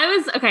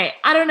was okay.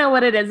 I don't know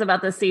what it is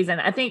about this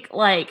season. I think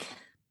like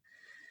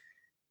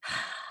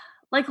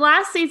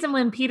last season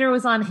when Peter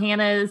was on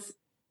Hannah's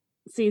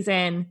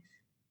season,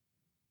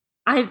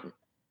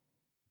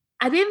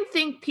 I didn't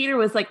think Peter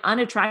was like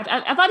unattractive.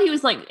 I thought he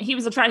was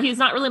attractive. He's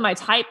not really my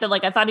type, but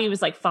like I thought he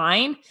was like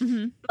fine.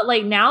 Mm-hmm. But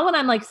like now when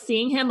I'm like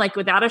seeing him like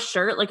without a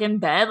shirt, like in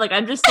bed, like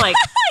I'm just like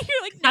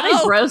you're like kind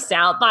of grossed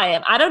out by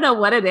him. I don't know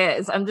what it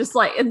is. I'm just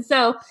like, and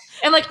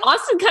like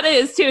Austin kind of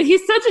is too.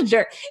 He's such a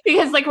jerk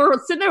because like we're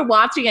sitting there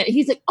watching it.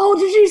 He's like, oh,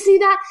 did you see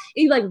that?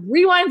 He like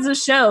rewinds the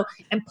show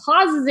and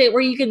pauses it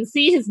where you can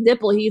see his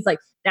nipple. He's like,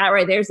 that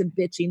right there's a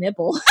bitchy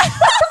nipple. It's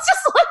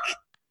just like,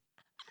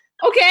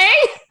 okay.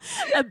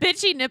 A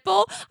bitchy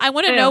nipple? I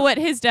want to know what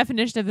his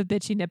definition of a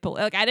bitchy nipple.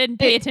 Like I didn't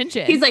pay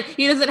attention. He's like,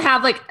 he doesn't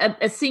have like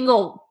a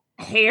single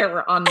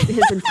hair on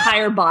his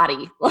entire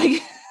body.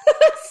 Like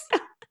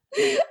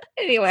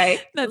anyway.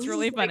 That's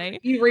really funny.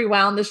 Like, you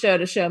rewound the show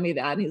to show me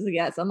that. And he's like,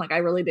 yes. I'm like, I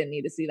really didn't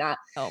need to see that.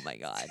 Oh my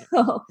God.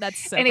 So,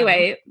 that's so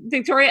anyway, funny.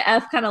 Victoria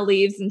F kind of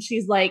leaves and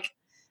she's like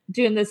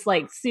doing this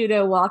like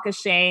pseudo walk of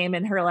shame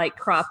in her like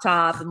crop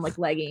top and like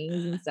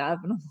leggings and stuff.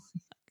 And I'm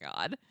like,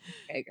 God.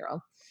 Okay,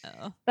 girl.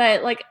 Oh.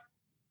 But like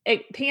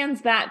it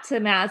pans back to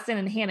Madison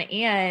and Hannah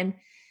Ann,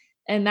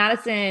 and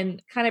Madison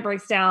kind of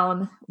breaks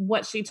down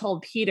what she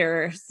told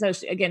Peter. So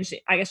I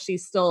guess she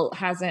still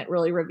hasn't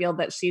really revealed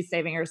that she's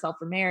saving herself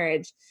for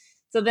marriage.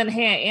 So then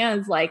Hannah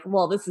Ann's like,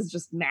 well, this is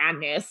just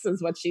madness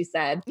is what she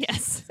said.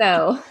 Yes.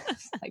 So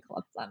like,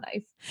 well, that's not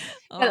nice.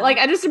 Oh. But like,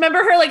 I just remember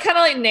her like kind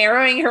of like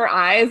narrowing her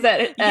eyes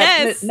at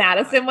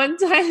Madison one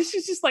time.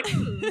 She's just like,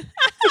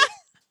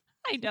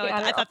 I know.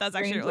 I thought that was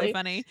actually really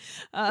funny.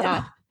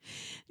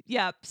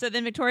 Yeah. So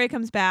then Victoria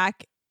comes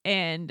back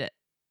and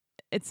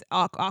it's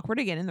awkward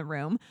again in the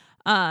room.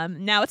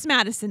 Now it's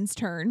Madison's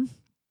turn.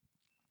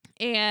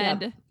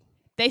 And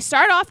they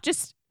start off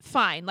just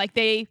fine. Like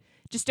they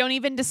just don't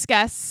even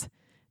discuss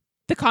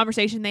the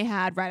conversation they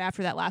had right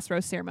after that last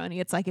rose ceremony.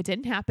 It's like it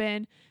didn't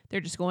happen.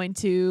 They're just going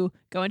to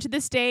go into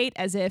this date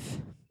as if,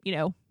 you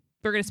know,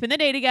 we're going to spend the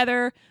day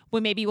together.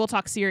 Well, maybe we'll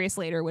talk serious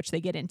later, which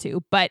they get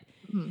into. But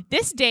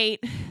this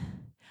date,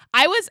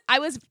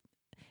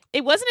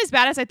 it wasn't as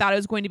bad as I thought it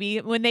was going to be.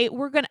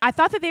 I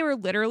thought that they were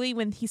literally,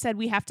 when he said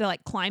we have to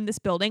like climb this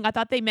building, I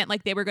thought they meant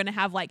like they were going to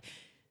have like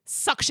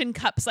suction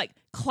cups, like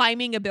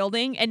climbing a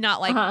building and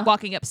not like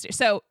walking upstairs.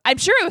 So I'm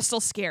sure it was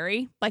still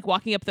scary, like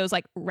walking up those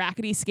like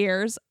rackety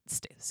stairs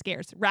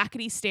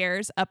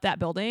up that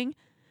building.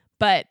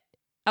 But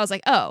I was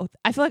like, oh,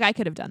 I feel like I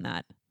could have done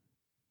that.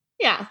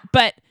 Yeah.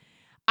 But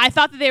I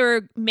thought that they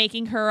were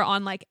making her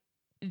on like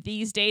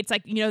these dates,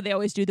 like, you know, they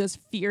always do those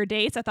fear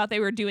dates. I thought they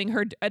were doing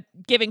her,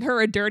 giving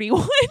her a dirty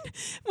one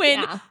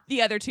when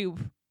the other two,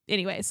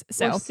 anyways.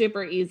 So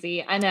super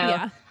easy. I know.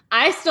 Yeah.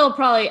 I still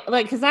probably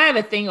like, because I have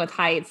a thing with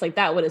heights, like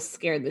that would have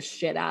scared the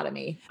shit out of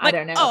me. Like, I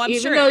don't know. Oh,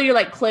 Even though you're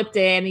like clipped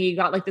in and you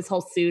got like this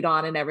whole suit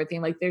on and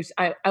everything, like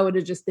I would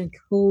have just been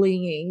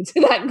clinging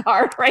to that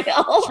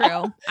guardrail.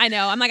 True. I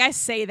know. I'm like, I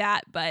say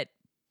that, but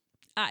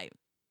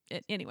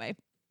anyway.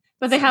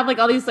 But they have like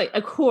all these, like,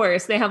 of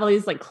course, they have all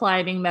these like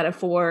climbing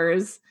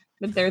metaphors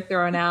that they're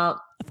throwing out.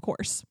 Of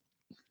course.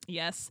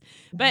 Yes.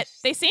 But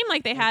they seemed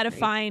like they had a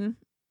fine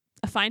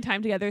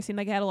time together. It seemed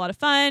like they had a lot of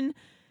fun.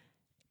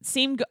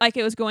 Seemed like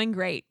it was going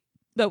great,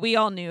 but we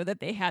all knew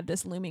that they had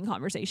this looming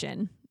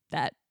conversation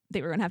that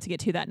they were going to have to get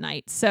to that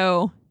night.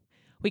 So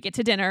we get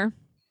to dinner,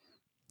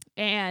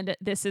 and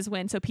this is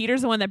when, so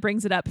Peter's the one that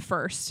brings it up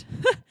first,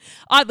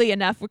 oddly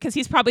enough, because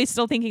he's probably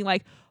still thinking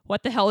like,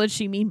 what the hell did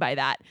she mean by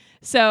that?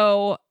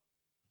 So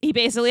he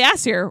basically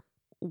asks her,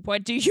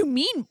 what do you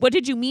mean? What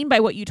did you mean by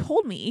what you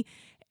told me?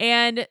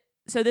 And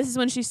so this is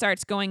when she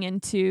starts going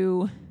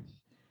into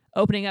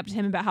opening up to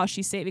him about how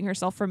she's saving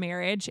herself for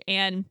marriage.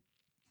 And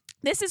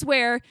this is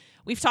where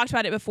we've talked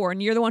about it before,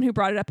 and you're the one who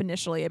brought it up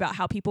initially about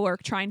how people are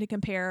trying to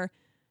compare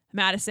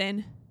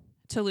Madison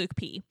to Luke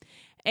P.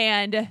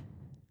 And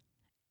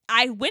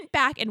I went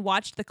back and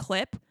watched the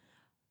clip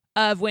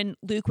of when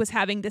Luke was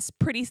having this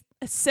pretty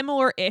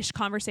similar-ish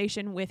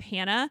conversation with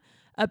Hannah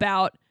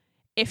about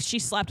if she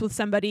slept with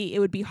somebody, it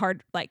would be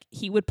hard, like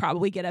he would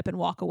probably get up and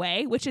walk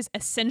away, which is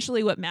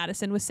essentially what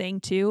Madison was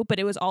saying too, but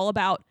it was all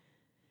about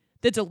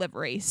the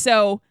delivery.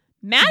 So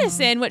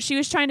Madison, what she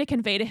was trying to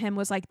convey to him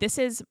was like, this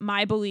is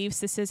my beliefs.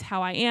 This is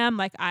how I am.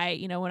 Like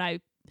when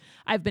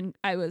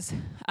I was,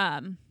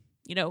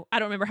 you know, I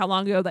don't remember how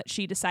long ago that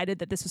she decided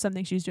that this was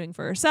something she was doing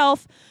for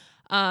herself.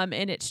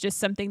 And it's just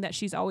something that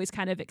she's always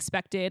kind of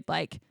expected.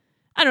 Like,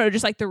 I don't know,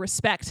 just like the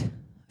respect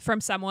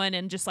from someone,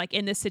 and just like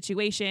in this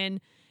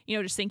situation, you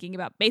know, just thinking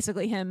about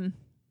basically him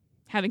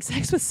having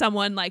sex with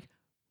someone like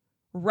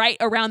right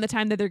around the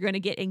time that they're going to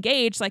get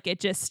engaged. Like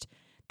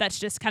that's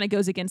just kind of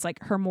goes against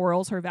like her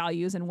morals, her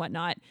values and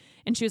whatnot.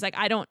 And she was like,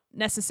 I don't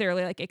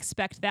necessarily like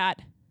expect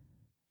that,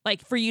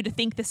 like for you to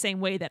think the same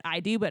way that I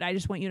do, but I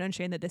just want you to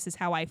understand that this is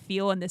how I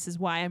feel and this is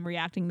why I'm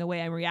reacting the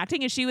way I'm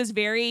reacting. And she was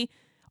very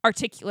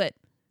articulate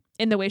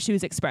in the way she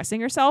was expressing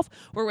herself.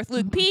 Where with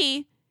Luke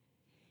P,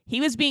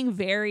 he was being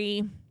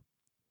very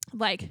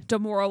like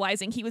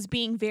demoralizing. He was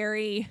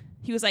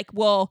like,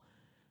 well,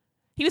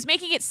 he was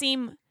making it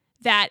seem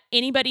that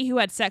anybody who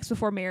had sex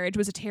before marriage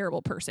was a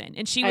terrible person.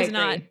 And she was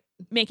not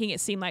making it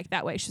seem like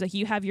that way. She's like,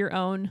 you have your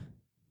own.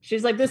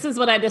 She's like, this is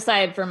what I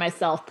decide for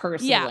myself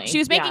personally. Yeah. She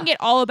was making it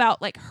all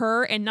about like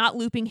her and not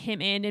looping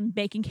him in and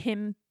making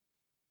him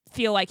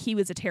feel like he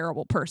was a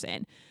terrible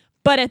person.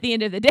 But at the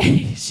end of the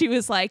day, she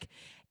was like,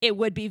 it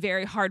would be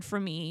very hard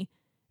for me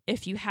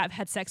if you have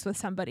had sex with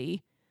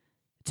somebody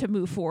to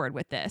move forward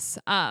with this.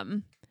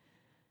 And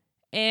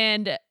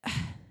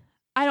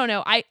I don't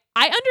know. I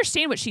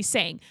understand what she's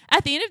saying.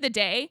 At the end of the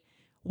day,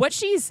 what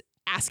she's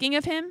asking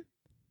of him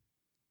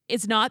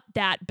is not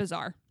that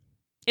bizarre.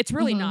 It's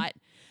really not.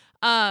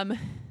 I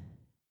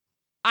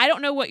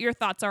don't know what your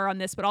thoughts are on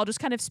this, but I'll just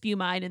kind of spew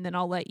mine and then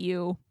I'll let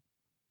you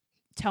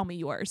tell me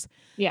yours.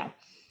 Yeah.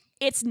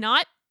 It's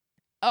not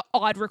an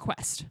odd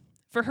request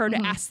for her to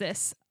ask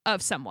this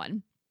of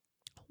someone.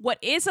 What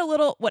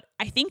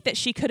I think that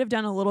she could have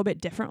done a little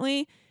bit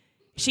differently,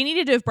 she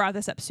needed to have brought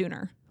this up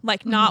sooner.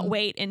 Like not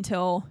wait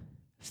until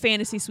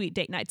fantasy suite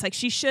date nights. Like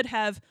she should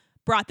have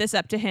brought this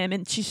up to him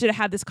and she should have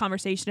had this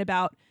conversation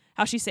about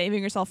how she's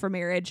saving herself for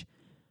marriage.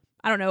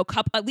 I don't know,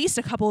 at least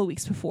a couple of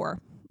weeks before.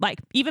 Like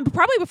even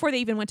probably before they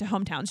even went to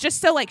hometowns.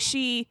 Just so like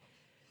he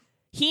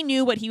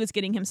knew what he was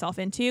getting himself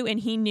into, and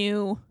he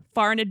knew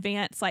far in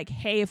advance, like,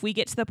 hey, if we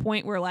get to the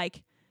point where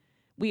like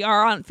we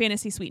are on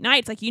fantasy suite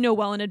nights, like, you know,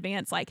 well in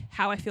advance, like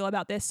how I feel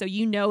about this. So,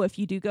 you know, if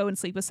you do go and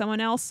sleep with someone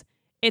else,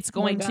 it's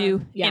going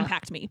to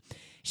impact me.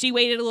 She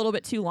waited a little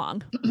bit too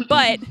long,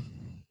 but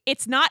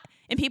it's not.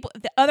 And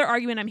the other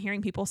argument I'm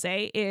hearing people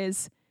say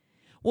is,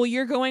 well,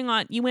 you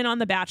went on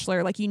The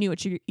Bachelor, like you knew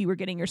what you were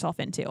getting yourself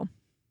into,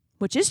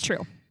 which is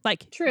true.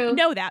 Like, true. You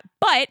know that,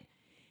 but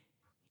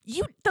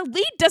the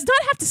lead does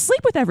not have to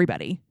sleep with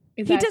everybody.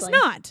 Exactly. He does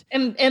not.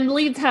 And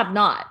leads have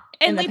not.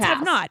 And leads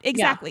have not.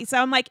 Exactly. Yeah. So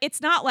I'm like,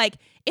 it's not like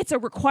it's a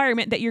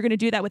requirement that you're going to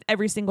do that with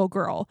every single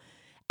girl.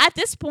 At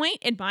this point,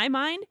 in my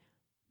mind,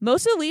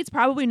 most of the leads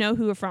probably know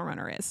who a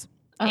frontrunner is.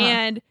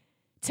 And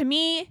to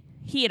me,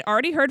 he had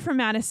already heard from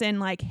Madison,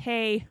 like,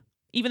 hey,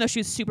 even though she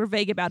was super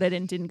vague about it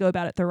and didn't go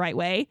about it the right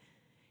way,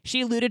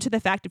 she alluded to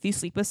the fact if you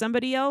sleep with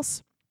somebody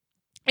else,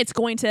 it's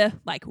going to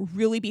like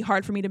really be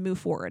hard for me to move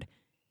forward.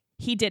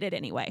 He did it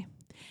anyway.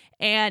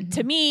 And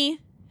to me,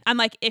 I'm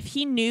like, if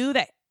he knew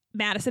that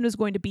Madison was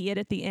going to be it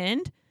at the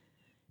end,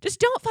 just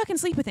don't fucking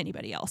sleep with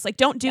anybody else. Like,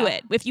 don't do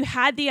it. If you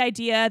had the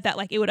idea that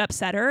like it would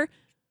upset her,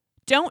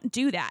 don't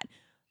do that.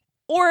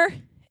 Or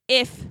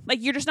if like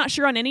you're just not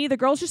sure on any of the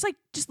girls,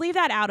 just leave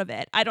that out of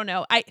it. I don't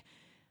know.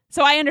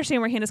 So I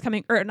understand where Hannah's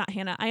coming, or not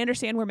Hannah. I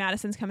understand where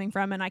Madison's coming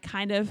from, and I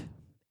kind of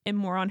am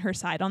more on her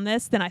side on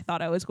this than I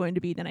thought I was going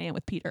to be than I am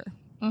with Peter.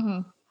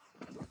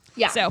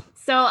 Yeah. So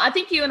I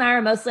think you and I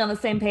are mostly on the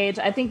same page.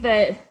 I think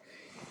that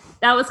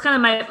was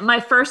kind of my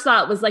first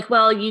thought was like,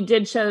 well, you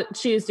did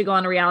choose to go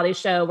on a reality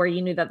show where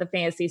you knew that the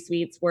fantasy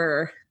suites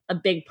were a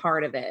big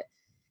part of it.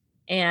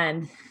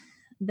 And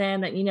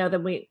then,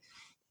 then we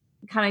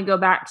kind of go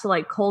back to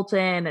like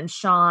Colton and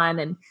Sean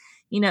and,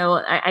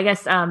 I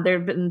guess there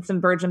have been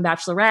some virgin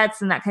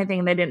bachelorettes and that kind of thing.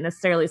 And they didn't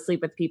necessarily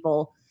sleep with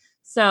people.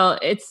 So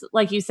it's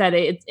like you said,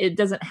 it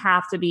doesn't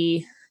have to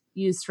be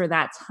used for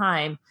that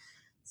time.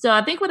 So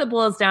I think what it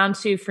boils down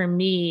to for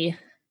me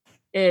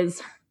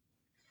is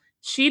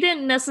she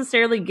didn't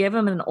necessarily give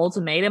him an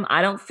ultimatum.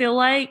 I don't feel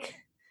like.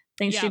 I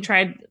think she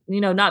tried,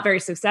 not very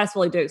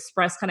successfully to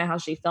express kind of how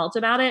she felt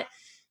about it.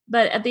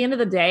 But at the end of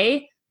the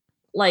day,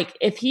 like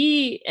if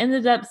he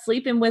ended up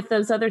sleeping with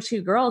those other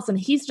two girls and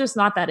he's just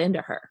not that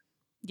into her.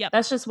 Yeah,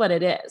 that's just what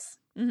it is.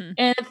 And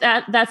if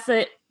that's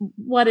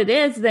what it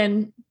is,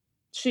 then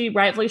she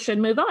rightfully should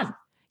move on.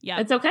 Yeah,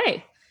 it's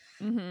okay.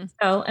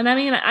 So, and I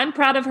mean, I'm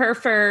proud of her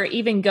for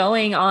even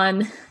going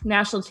on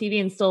national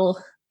TV and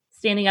still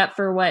standing up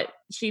for what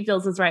she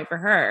feels is right for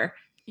her.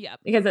 Yeah,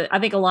 because I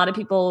think a lot of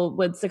people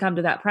would succumb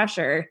to that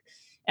pressure.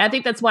 And I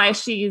think that's why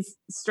she's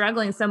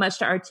struggling so much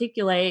to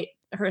articulate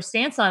her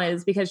stance on it,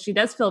 is because she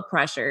does feel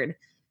pressured,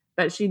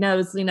 but she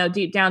knows,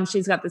 deep down,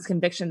 she's got this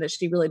conviction that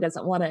she really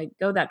doesn't want to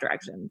go that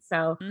direction.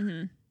 So,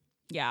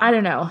 yeah, I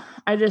don't know.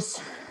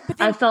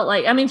 I felt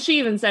like, I mean, she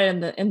even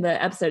said in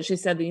the episode, she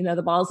said that,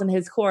 the ball's in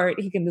his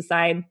court. He can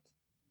decide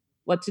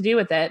what to do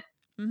with it.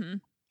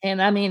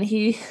 And I mean,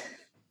 he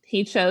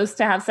chose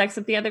to have sex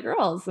with the other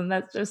girls, and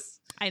that's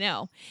just, I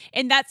know.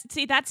 And that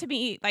to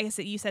me, like I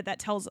said, you said that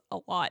tells a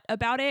lot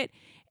about it.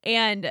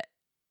 And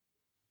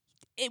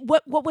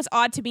what was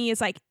odd to me is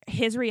like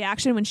his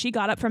reaction when she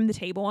got up from the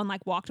table and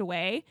like walked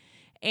away,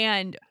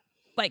 and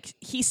like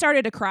he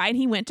started to cry and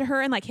he went to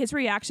her and like his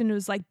reaction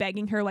was like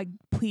begging her, like,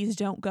 please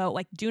don't go,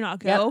 like do not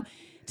go. Yep.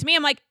 To me,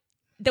 I'm like,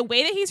 the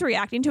way that he's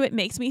reacting to it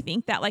makes me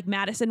think that like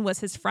Madison was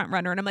his front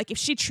runner. And I'm like, if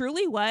she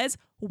truly was,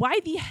 why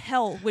the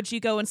hell would she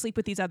go and sleep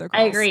with these other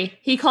girls? I agree.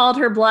 He called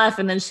her bluff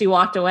and then she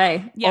walked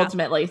away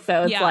ultimately.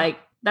 So it's like,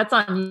 that's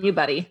on you,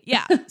 buddy.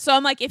 Yeah. So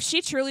I'm like, if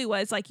she truly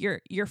was like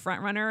your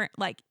front runner,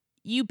 like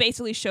you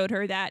basically showed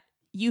her that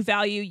you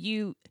value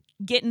you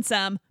getting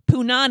some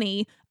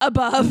punani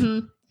above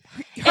her.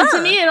 And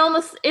to me, it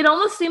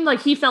almost seemed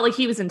like he felt like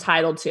he was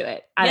entitled to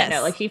it. I don't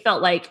know. Like he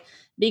felt like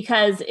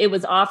because it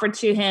was offered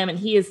to him and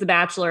he is the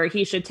bachelor,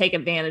 he should take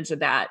advantage of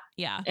that.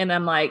 Yeah. And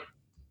I'm like,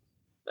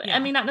 I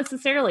mean, not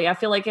necessarily. I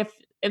feel like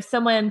if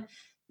someone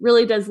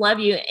really does love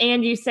you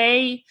and you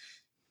say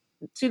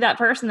to that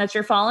person that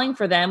you're falling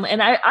for them,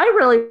 and I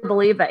really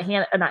believe that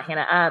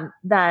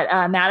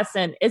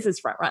Madison is his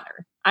front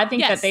runner. I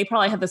think that they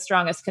probably have the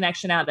strongest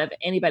connection out of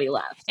anybody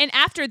left. And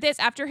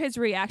after his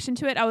reaction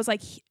to it, I was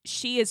like,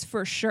 she is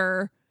for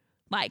sure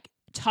like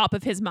top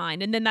of his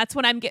mind. And then that's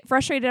when I'm get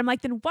frustrated. I'm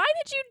like, then why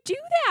did you do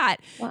that?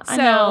 Well, I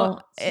know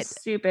it's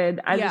stupid.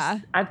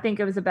 I think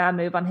it was a bad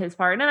move on his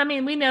part. And I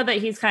mean, we know that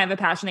he's kind of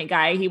a passionate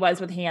guy. He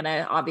was with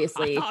Hannah,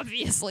 obviously.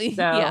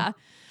 So, yeah.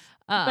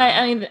 But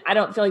I mean, I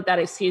don't feel like that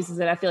excuses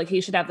it. I feel like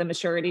he should have the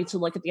maturity to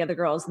look at the other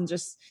girls and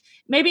just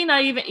maybe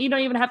not even, you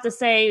don't even have to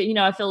say,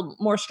 I feel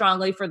more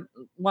strongly for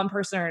one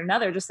person or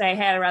another. Just say,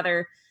 hey, I'd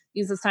rather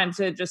use this time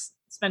to just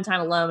spend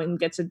time alone and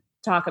get to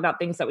talk about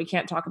things that we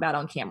can't talk about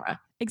on camera.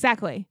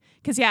 Exactly.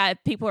 Because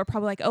people are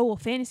probably like, oh, well,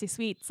 fantasy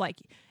suites, like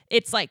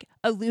it's like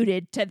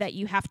alluded to that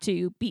you have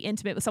to be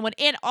intimate with someone.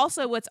 And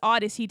also what's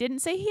odd is he didn't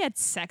say he had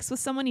sex with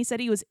someone. He said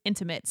he was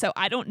intimate. So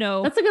I don't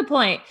know. That's a good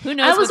point. Who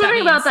knows? I was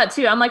wondering about that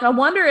too. I'm like, I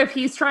wonder if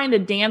he's trying to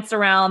dance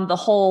around the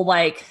whole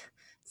like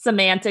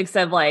semantics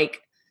of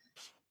like,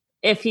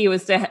 if he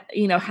was to,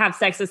 have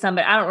sex with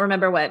somebody. I don't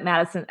remember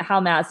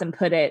how Madison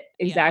put it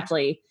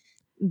exactly,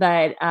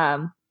 but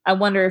I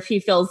wonder if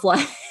he feels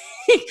like,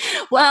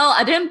 well,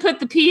 I didn't put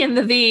the P in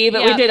the V,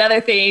 but we did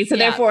other things. So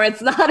therefore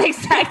it's not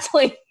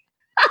exactly.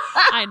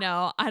 I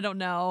know. I don't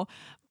know.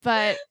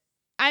 But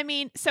I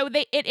mean, so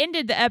it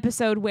ended the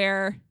episode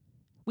where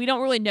we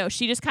don't really know.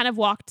 She just kind of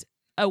walked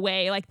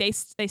away. Like they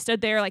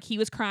stood there, like he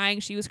was crying,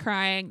 she was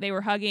crying, they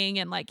were hugging,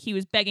 and like he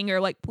was begging her,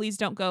 like, please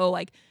don't go,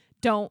 like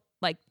don't,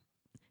 like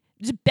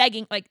just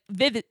begging, like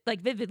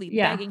vividly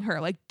begging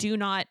her, like, do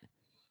not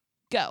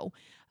go.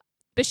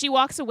 But she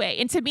walks away.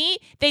 And to me,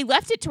 they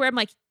left it to where I'm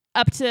like,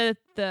 up to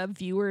the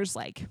viewers,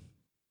 like,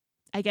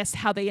 I guess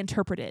how they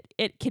interpret it.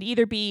 It could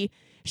either be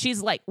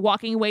she's like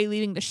walking away,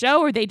 leaving the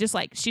show, or they just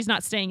like, she's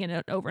not staying in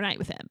it overnight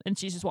with him and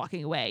she's just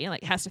walking away and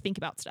like has to think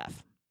about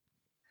stuff.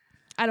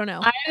 I don't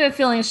know. I have a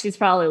feeling she's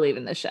probably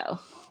leaving the show,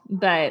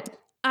 but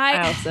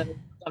I also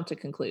jump to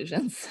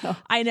conclusions. So.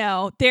 I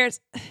know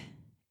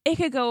it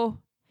could go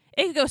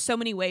so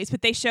many ways,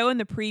 but they show in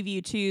the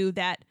preview too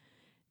that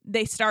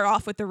they start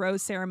off with the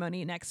rose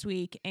ceremony next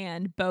week,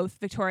 and both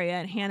Victoria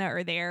and Hannah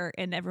are there,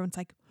 and everyone's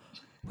like,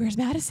 where's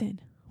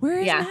Madison? Where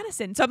is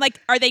Madison? So I'm like,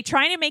 are they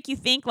trying to make you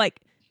think like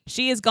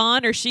she is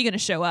gone, or is she going to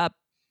show up?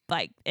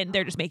 Like, and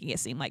they're just making it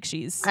seem like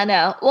she's. I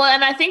know. Well,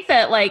 and I think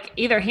that like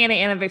either Hannah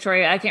and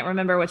Victoria, I can't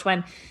remember which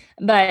one,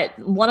 but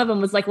one of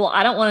them was like, well,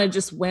 I don't want to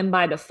just win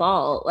by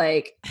default.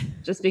 Like,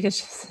 just because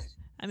she's.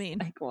 I mean,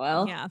 like,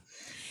 well, yeah.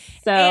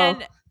 So.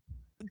 And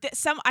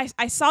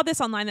I saw this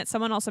online that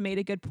someone also made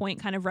a good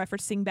point, kind of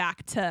referencing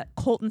back to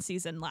Colton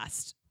season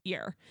last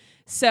year.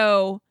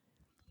 So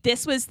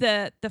this was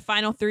the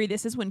final 3.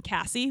 This is when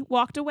Cassie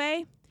walked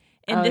away,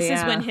 and this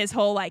is when his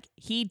whole like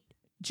he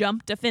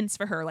jumped a fence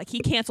for her, like he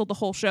canceled the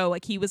whole show,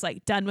 like he was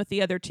like done with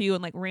the other 2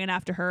 and like ran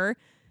after her.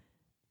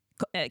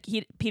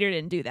 Peter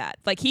didn't do that.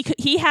 Like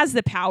he has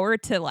the power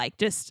to like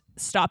just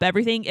stop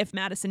everything if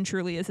Madison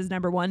truly is his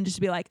number 1, just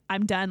to be like,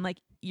 I'm done, like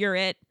you're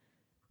it,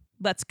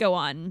 let's go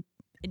on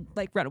and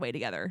like run away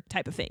together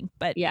type of thing.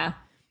 But yeah,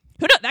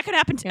 who knows? That could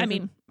happen. I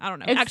mean, I don't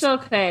know. It still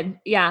could.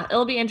 Yeah,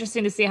 it'll be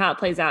interesting to see how it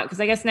plays out, because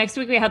I guess next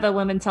week we have the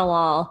Women Tell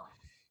All,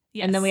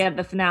 and then we have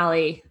the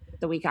finale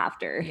the week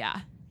after.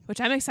 Yeah,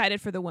 which I'm excited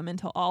for the Women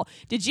Tell All.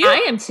 Did you?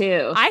 I am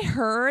too. I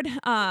heard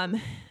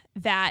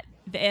that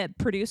the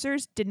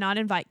producers did not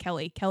invite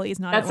Kelly. Kelly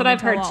is not. That's what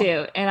I've heard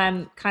too, and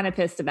I'm kind of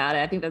pissed about it.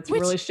 I think that's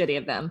really shitty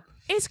of them.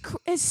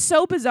 Is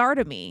so bizarre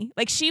to me.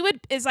 Like she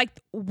is like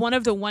one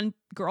of the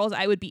girls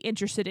I would be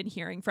interested in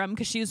hearing from,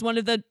 because she was one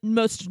of the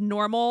most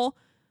normal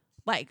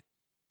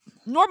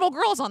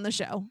girls on the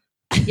show.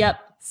 Yep.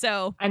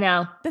 So I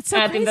know. That's so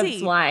crazy. I think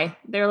that's why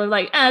they're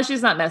like,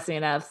 she's not messy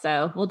enough,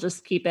 so we'll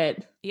just keep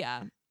it.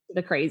 Yeah.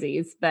 The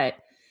crazies, but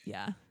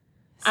yeah.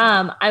 So.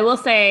 I will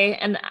say,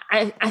 and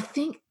I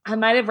think I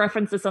might have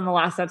referenced this on the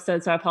last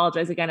episode, so I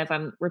apologize again if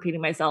I'm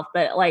repeating myself,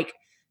 but like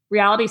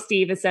Reality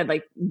Steve has said,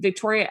 like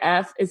Victoria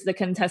F is the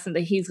contestant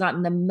that he's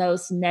gotten the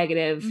most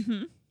negative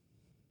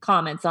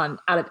comments on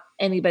out of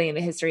anybody in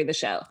the history of the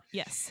show.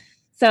 Yes.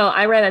 So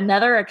I read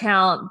another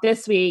account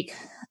this week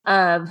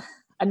of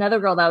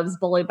another girl that was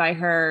bullied by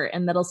her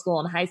in middle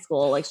school and high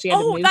school. Like she had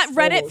to move that schools.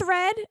 Reddit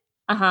thread.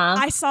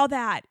 I saw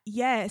that.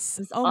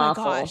 Yes. Oh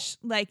awful. My gosh.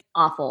 Like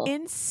awful.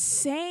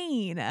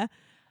 Insane.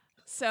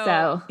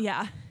 So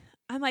yeah.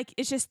 I'm like,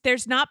 it's just,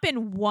 there's not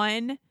been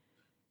one.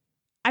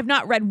 I've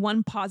not read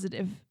one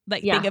positive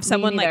thing of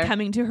someone like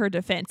coming to her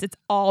defense. It's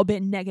all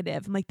been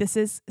negative. I'm like, this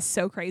is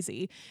so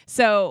crazy.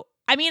 So,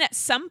 I mean, at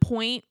some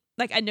point,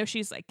 like, I know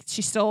she's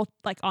still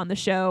like on the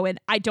show, and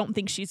I don't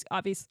think she's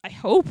obvious. I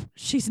hope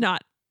she's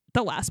not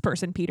the last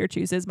person Peter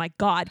chooses. My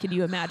God, can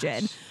you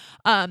imagine?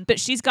 But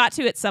she's got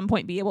to at some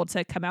point be able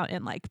to come out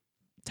and like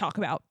talk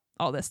about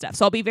all this stuff.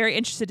 So I'll be very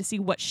interested to see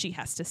what she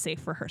has to say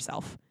for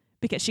herself,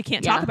 because she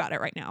can't talk about it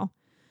right now.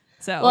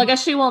 So, well, I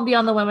guess she won't be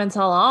on the Women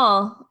Tell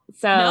All.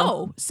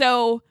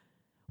 So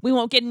we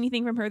won't get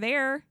anything from her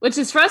there, which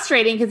is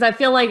frustrating, because I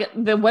feel like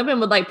the women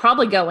would like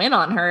probably go in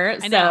on her.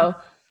 I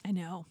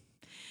know.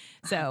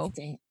 So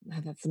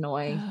that's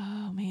annoying.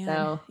 Oh man.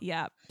 So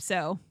yeah.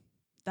 So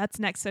that's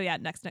next. So yeah,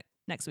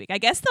 next week. I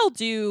guess they'll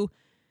do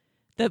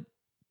the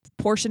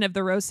portion of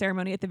the rose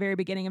ceremony at the very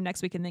beginning of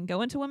next week, and then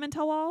go into Women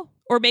Tell All,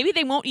 or maybe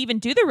they won't even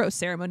do the rose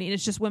ceremony and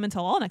it's just Women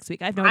Tell All next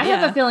week. I have no idea. I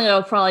have a feeling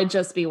it'll probably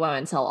just be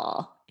Women Tell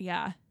All.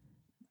 Yeah.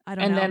 I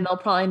don't know. And then they'll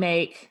probably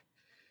make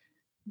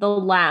the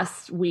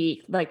last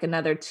week like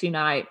another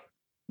 2-night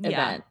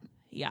event.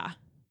 Yeah.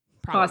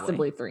 Probably.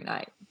 Possibly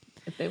 3-night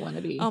if they want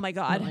to be. Oh my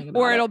God.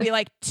 Or it'll be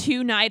like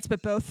 2 nights,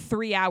 but both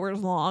 3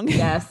 hours long.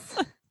 Yes.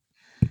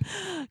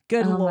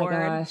 Good Lord. Oh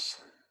my gosh.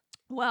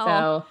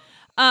 Well,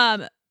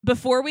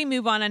 before we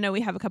move on, I know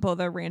we have a couple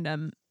other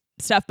random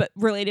stuff, but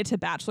related to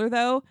Bachelor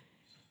though,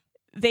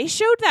 they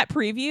showed that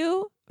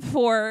preview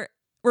for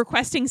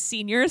requesting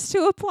seniors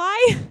to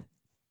apply.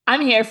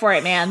 I'm here for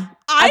it, man.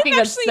 I think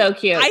that's so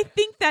cute. I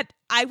think that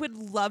I would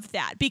love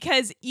that,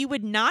 because you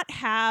would not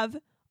have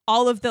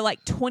all of the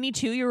like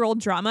 22-year-old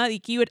drama.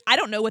 Like I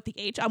don't know what the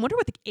age. I wonder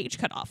what the age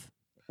cutoff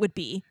would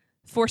be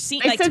for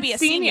to be a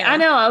senior. I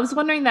know. I was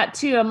wondering that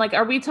too. I'm like,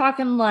 are we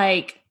talking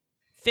like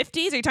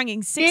 50s? Are you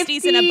talking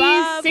 60s and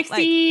above?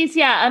 60s?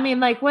 Yeah. I mean,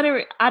 like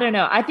whatever. I don't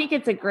know. I think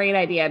it's a great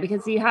idea,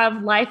 because you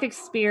have life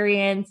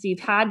experience.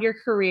 You've had your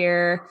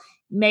career.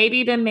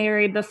 Maybe been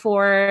married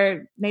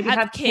before, maybe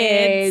have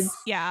kids.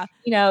 Yeah.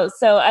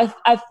 So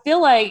I feel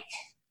like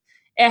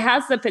it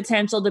has the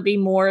potential to be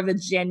more of a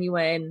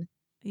genuine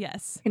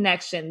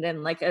connection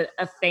than like a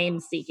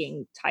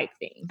fame-seeking type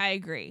thing. I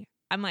agree.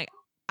 I'm like,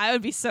 I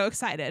would be so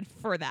excited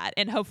for that,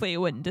 and hopefully it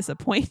wouldn't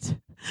disappoint.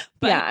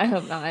 But, yeah, I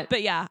hope not.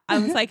 But yeah, I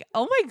was like,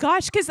 oh my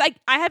gosh, because like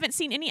I haven't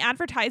seen any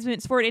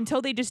advertisements for it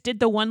until they just did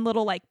the one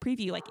little like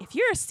preview, like if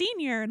you're a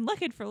senior and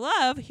looking for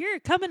love, here,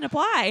 come and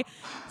apply.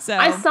 So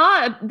I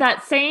saw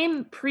that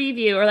same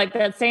preview or like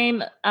that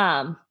same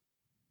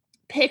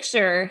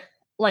picture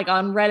like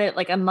on Reddit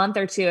like a month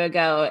or two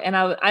ago, and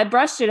I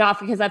brushed it off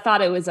because I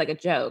thought it was like a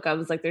joke. I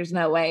was like, there's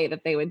no way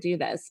that they would do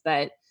this,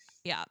 but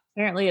yeah,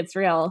 apparently it's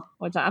real,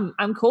 which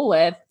I'm cool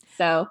with.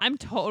 So I'm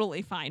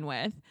totally fine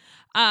with.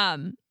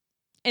 And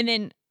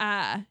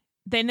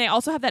then they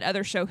also have that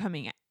other show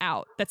coming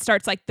out that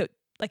starts like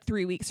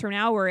 3 weeks from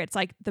now, where it's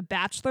like The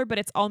Bachelor, but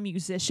it's all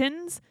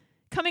musicians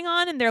coming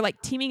on and they're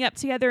like teaming up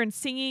together and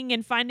singing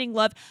and finding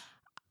love.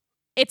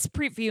 It's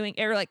previewing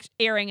or like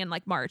airing in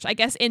like March, I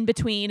guess. In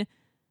between,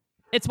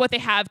 it's what they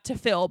have to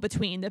fill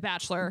between The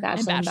Bachelor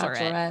and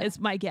Bachelorette is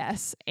my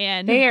guess.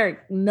 And they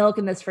are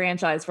milking this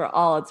franchise for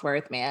all it's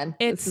worth, man.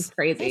 This is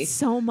crazy. It's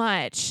so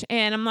much.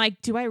 And I'm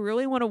like, do I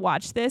really want to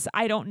watch this?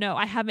 I don't know.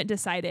 I haven't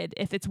decided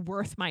if it's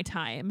worth my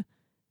time.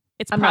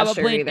 It's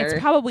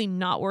probably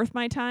not worth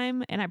my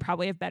time, and I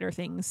probably have better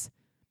things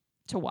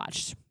to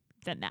watch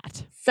than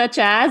that. Such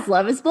as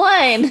Love is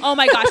Blind. Oh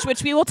my gosh,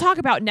 which we will talk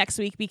about next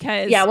week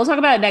because yeah, we'll talk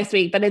about it next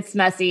week, but it's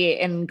messy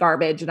and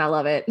garbage and I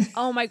love it.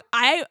 Oh my,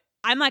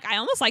 I'm like, I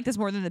almost like this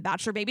more than The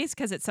Bachelor Babies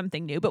because it's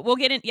something new, but we'll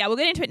get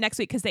into it next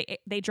week because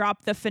they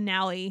drop the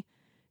finale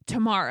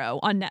tomorrow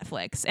on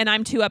Netflix, and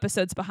I'm 2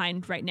 episodes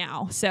behind right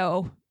now,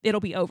 so it'll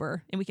be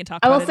over and we can talk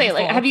about it. I will say,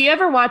 like, have you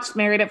ever watched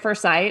Married at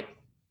First Sight?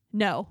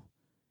 No.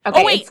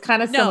 Okay, it's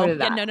kind of similar to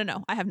that. Yeah,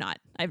 no. I have not.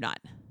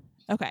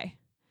 Okay.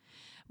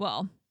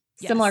 Well,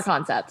 yes. Similar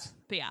concept.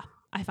 But yeah,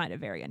 I find it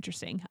very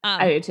interesting.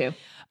 I do too.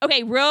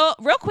 Okay, real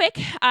quick,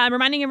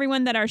 reminding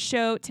everyone that our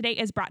show today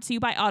is brought to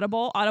you by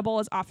Audible. Audible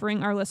is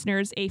offering our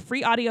listeners a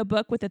free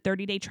audiobook with a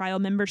 30-day trial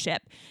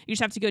membership. You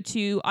just have to go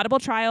to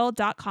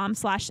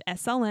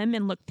audibletrial.com/SLM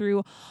and look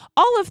through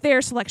all of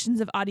their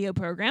selections of audio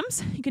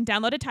programs. You can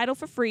download a title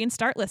for free and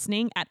start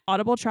listening at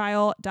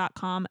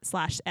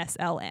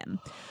audibletrial.com/SLM.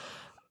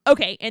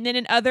 Okay, and then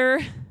in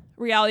other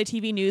reality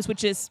TV news,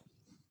 which is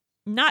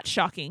not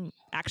shocking,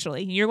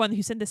 actually, you're one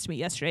who sent this to me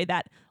yesterday,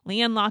 that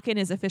Leanne Locken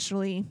is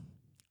officially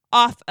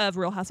off of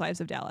Real Housewives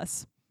of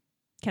Dallas.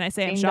 Can I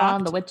say I'm shocked?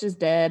 Down, the witch is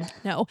dead.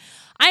 No,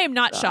 I am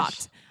not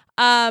shocked.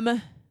 I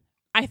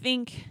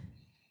think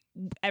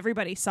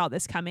everybody saw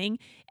this coming.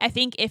 I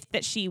think if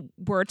that she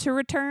were to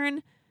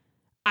return,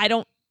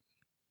 that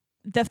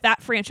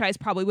franchise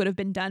probably would have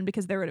been done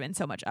because there would have been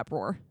so much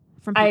uproar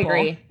from people. I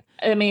agree.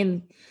 I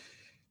mean,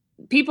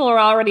 people are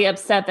already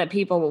upset that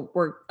people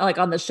were like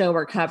on the show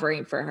were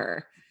covering for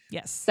her.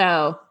 Yes.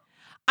 So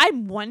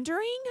I'm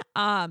wondering,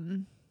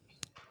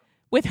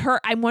 with her,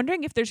 I'm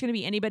wondering if there's going to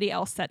be anybody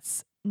else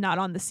that's not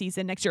on the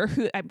season next year.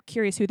 I'm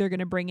curious who they're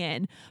going to bring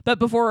in. But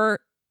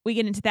before we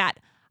get into that,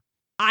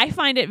 I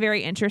find it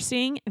very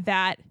interesting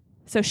that,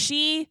 so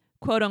she,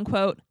 quote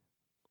unquote,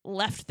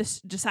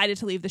 decided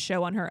to leave the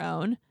show on her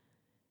own.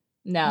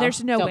 No,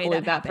 there's no way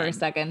believe that for a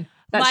second.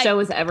 That show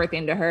was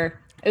everything to her.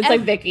 It's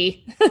like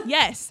Vicky.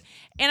 Yes.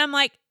 And I'm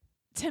like,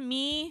 to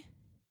me,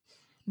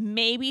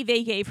 maybe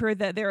they gave her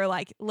they were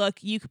like, look,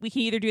 we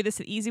can either do this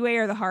the easy way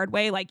or the hard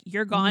way. Like,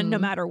 you're gone no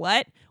matter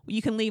what.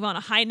 You can leave on a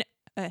high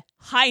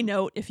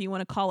note, if you want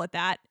to call it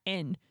that,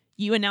 and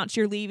you announce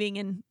you're leaving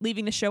and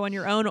leaving the show on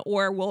your own,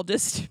 or we'll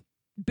just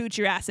boot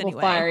your ass anyway.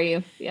 We'll fire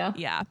you. Yeah.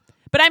 Yeah.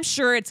 But I'm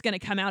sure it's going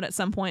to come out at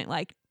some point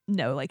like,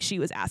 no, like she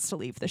was asked to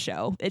leave the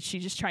show. She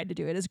just tried to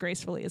do it as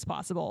gracefully as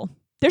possible.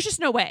 There's just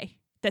no way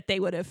that they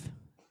would have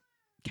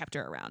kept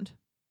her around.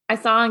 I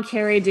saw on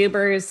Carrie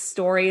Duber's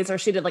stories, or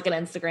she did like an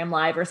Instagram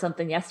live or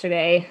something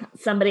yesterday.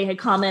 Somebody had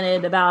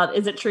commented about,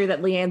 is it true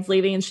that Leanne's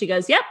leaving? And she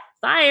goes, yep,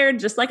 fired,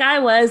 just like I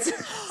was.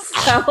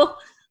 So.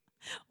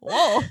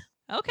 Whoa.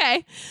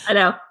 Okay. I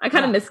know. I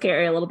kind of miss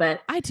Carrie a little bit.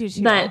 I do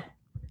too. But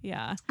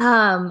yeah.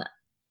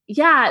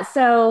 Yeah.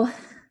 So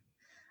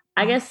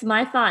I guess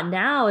my thought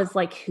now is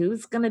like,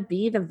 who's going to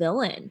be the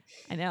villain?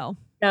 I know.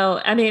 So,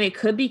 I mean, it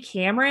could be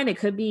Cameron. It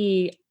could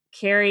be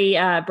Carrie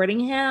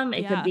Brittingham.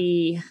 It could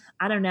be,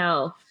 I don't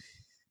know.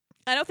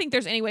 I don't think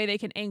there's any way they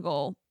can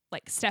angle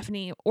like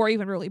Stephanie or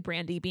even really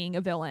Brandy being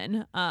a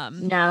villain.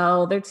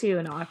 No, they're too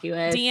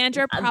innocuous.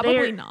 Deandra,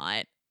 probably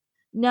not.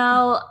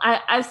 No,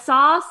 I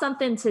saw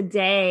something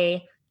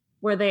today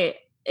where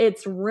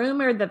it's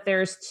rumored that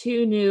there's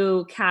 2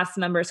 new cast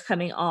members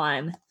coming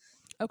on.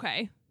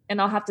 Okay.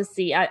 And I'll have to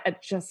see. I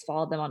just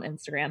followed them on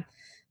Instagram.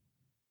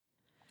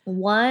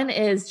 One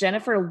is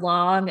Jennifer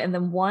Long, and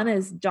then one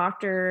is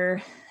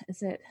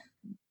it's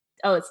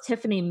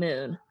Tiffany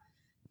Moon,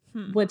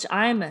 which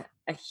I'm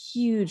a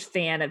huge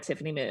fan of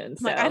Tiffany Moon.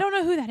 So. Like, I don't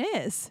know who that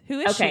is. Who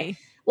is she?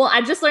 Well,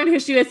 I just learned who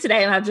she is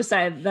today, and I've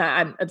decided that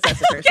I'm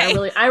obsessed with her.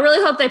 So I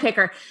really hope they pick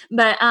her.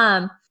 But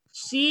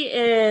she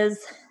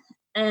is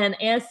an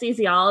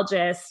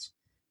anesthesiologist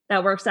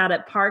that works out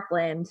at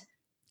Parkland.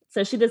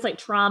 So she does like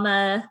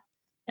trauma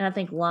and I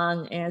think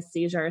lung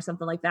anesthesia or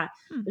something like that.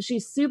 But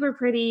she's super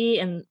pretty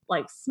and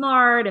like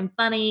smart and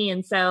funny.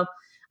 And so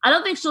I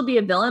don't think she'll be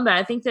a villain, but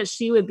I think that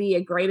she would be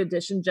a great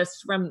addition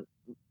just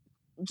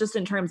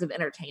in terms of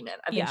entertainment.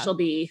 I think she'll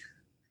be,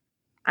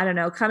 I don't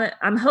know, kind of,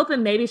 I'm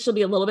hoping maybe she'll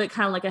be a little bit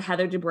kind of like a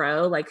Heather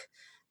Dubrow, like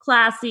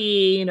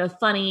classy, you know,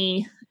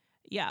 funny.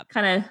 Yeah.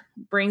 Kind of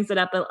brings it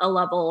up a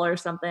level or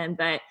something.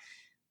 But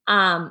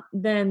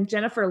then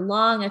Jennifer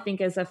Long, I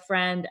think, is a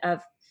friend of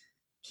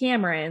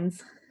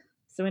Cameron's.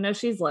 So we know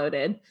she's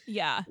loaded.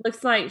 Yeah.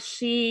 Looks like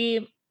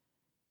she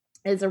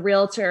is a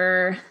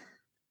realtor.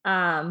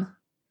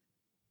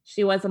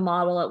 She was a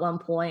model at one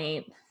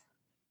point.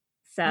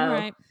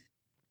 So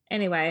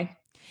anyway,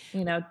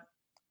 you know,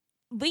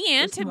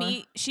 Leanne, to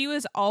me, she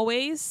was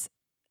always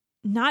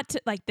not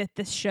to, like, that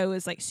this show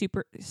is like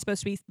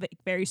supposed to be like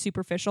very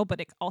superficial,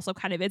 but it also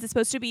kind of is. It's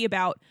supposed to be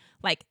about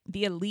like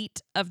the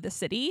elite of the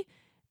city,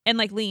 and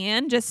like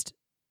Leanne just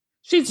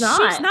she's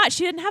not.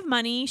 She didn't have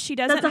money. She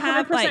doesn't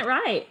have like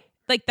right.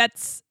 Like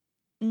that's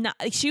not.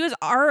 Like, she was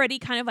already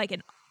kind of like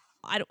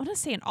I don't want to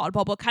say an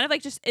oddball, but kind of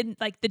like just in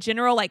like the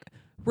general like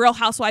Real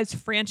Housewives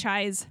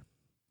franchise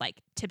like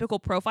typical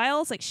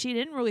profiles. Like she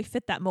didn't really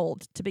fit that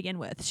mold to begin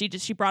with.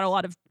 She brought a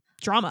lot of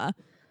drama.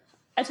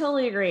 I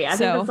totally agree. I think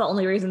that's the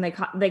only reason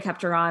they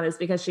kept her on is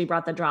because she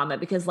brought the drama.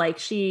 Because like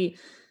she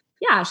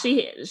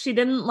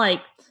didn't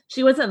like,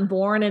 she wasn't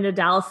born into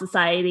Dallas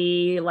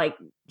society like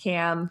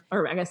Cam,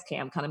 or I guess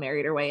Cam kind of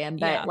married her way in,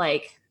 but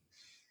like,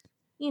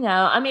 you know,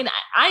 I mean,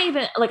 I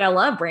even like, I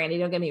love Brandy,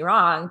 don't get me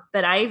wrong,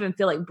 but I even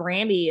feel like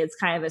Brandy is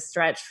kind of a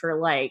stretch for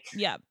like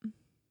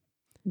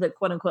the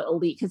quote unquote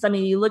elite. Because I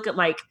mean, you look at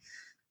like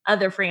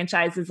other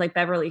franchises like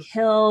Beverly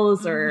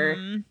Hills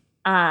or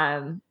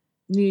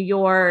New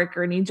York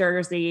or New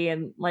Jersey,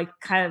 and like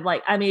kind of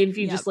like, I mean, if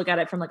you just look at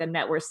it from like a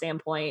net worth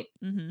standpoint,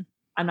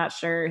 I'm not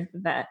sure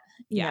that,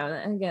 you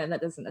know, again,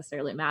 that doesn't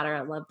necessarily matter.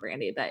 I love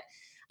Brandy, but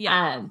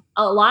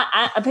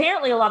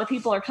apparently a lot of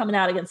people are coming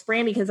out against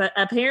Brandy because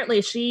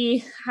apparently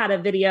she had a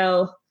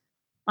video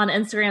on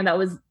Instagram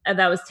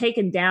that was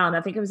taken down.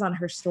 I think it was on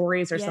her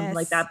stories or something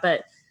like that.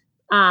 But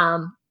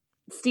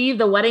Steve,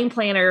 the wedding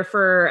planner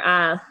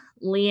for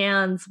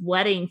Leanne's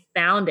wedding,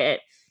 found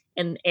it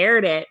and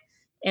aired it.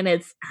 And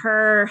it's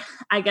her,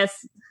 I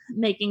guess,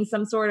 making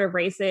some sort of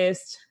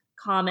racist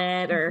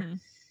comment or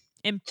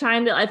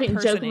trying to, I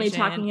think, jokingly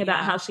talking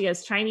about how she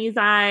has Chinese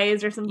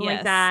eyes or something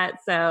like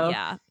that. So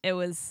it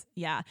was,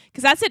 because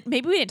that's it.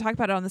 Maybe we didn't talk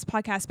about it on this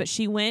podcast, but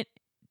she went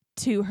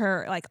to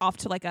her, like, off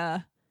to like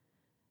it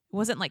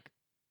wasn't like,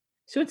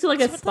 she went to like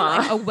a spa,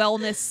 like a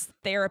wellness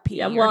therapy,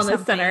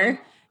 wellness center.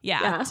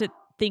 To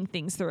think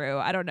things through.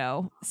 I don't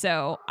know.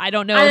 So I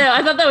don't know.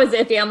 I thought that was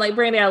iffy. I'm like,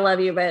 Brandy, I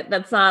love you, but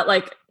that's not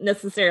like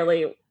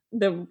necessarily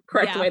the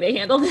correct way to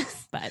handle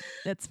this. But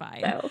that's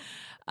fine.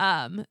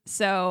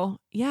 So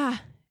yeah.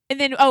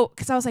 And then,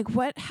 because I was like,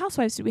 what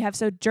housewives do we have?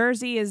 So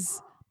Jersey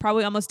is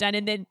probably almost done.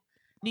 And then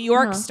New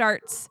York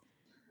starts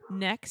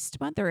next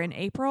month or in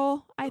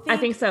April, I think. I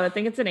think so. I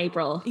think it's in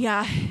April.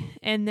 Yeah.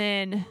 And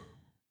then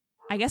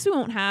I guess we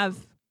won't have,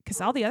 because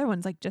all the other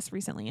ones like just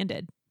recently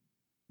ended.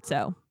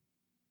 So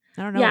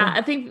I don't know. Yeah,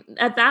 I think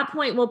at that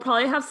point we'll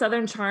probably have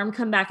Southern Charm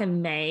come back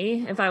in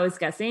May, if I was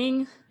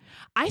guessing.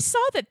 I saw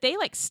that they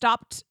like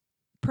stopped.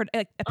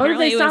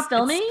 Apparently did they stop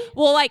filming?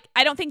 Well, like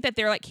I don't think that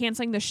they're like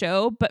canceling the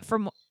show, but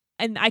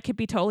and I could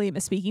be totally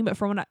misspeaking, but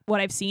from what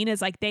I've seen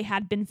is like they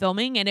had been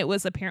filming and it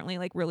was apparently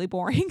like really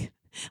boring.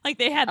 Like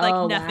they had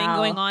like nothing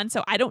going on.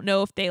 So I don't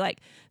know if they like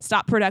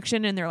stopped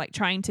production and they're like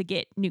trying to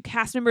get new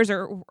cast members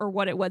or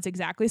what it was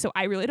exactly. So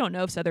I really don't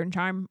know if Southern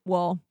Charm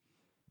will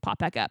pop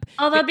back up.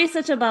 Oh, that'd be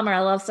such a bummer. I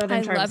love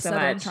Southern Charm so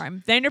Southern much.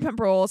 Charm. Vanderpump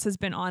Rules has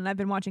been on. I've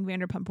been watching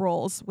Vanderpump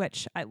Rules,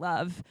 which I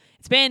love.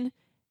 It's been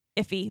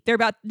iffy. They're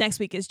about next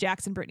week is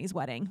Jax and Brittany's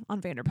wedding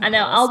on Vanderpump. I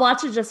know. Rules. I'll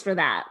watch it just for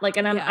that. Like,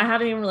 and I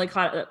haven't even really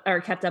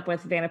kept up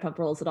with Vanderpump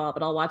Rules at all,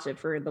 but I'll watch it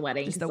for the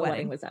wedding. Just the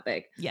wedding was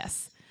epic.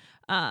 Yes.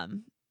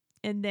 And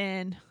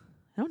then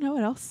I don't know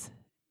what else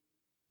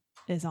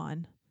is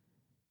on.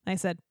 Like I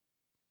said,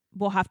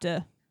 we'll have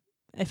to,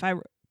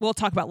 we'll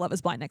talk about Love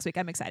is Blind next week.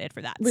 I'm excited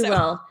for that. We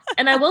will.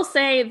 And I will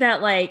say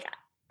that, like,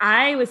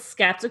 I was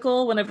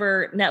skeptical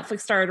whenever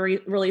Netflix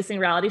started releasing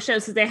reality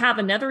shows because they have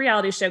another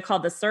reality show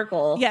called The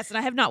Circle. Yes, and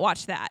I have not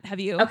watched that. Have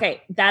you?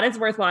 Okay, that is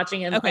worth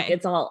watching, and like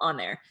it's all on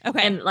there.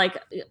 Okay, and like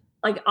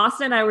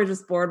Austin and I were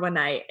just bored one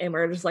night, and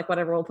we're just like,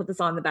 whatever, we'll put this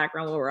on in the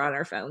background while we're on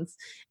our phones,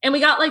 and we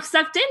got like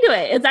sucked into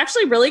it. It's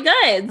actually really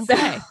good.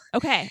 Okay,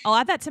 okay, I'll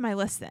add that to my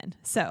list then.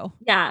 So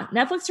yeah,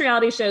 Netflix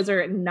reality shows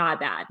are not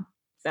bad.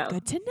 So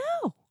good to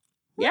know.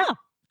 Yeah.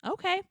 Wow.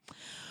 Okay.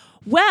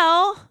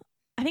 Well,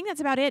 I think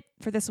that's about it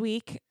for this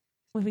week.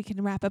 We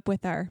can wrap up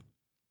with our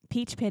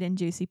Peach Pit and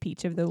Juicy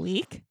Peach of the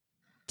week.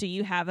 Do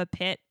you have a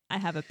pit? I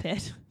have a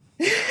pit.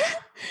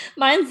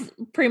 Mine's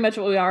pretty much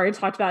what we already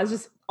talked about, is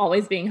just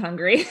always being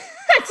hungry.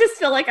 I just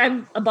feel like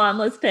I'm a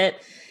bottomless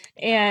pit.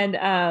 And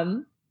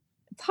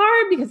it's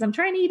hard because I'm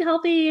trying to eat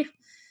healthy,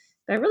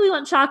 but I really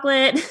want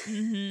chocolate.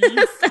 Mm-hmm.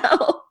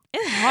 So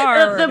it's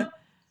hard.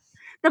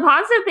 The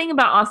positive thing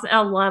about Austin, I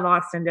love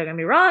Austin, don't get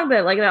me wrong,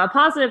 but like a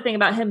positive thing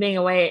about him being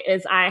away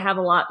is I have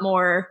a lot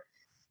more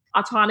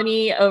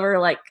autonomy over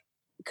like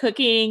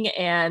cooking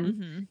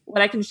and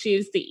what I can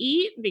choose to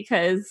eat,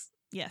 because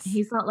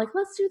he's not like,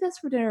 let's do this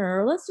for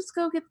dinner or let's just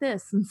go get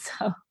this. And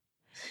so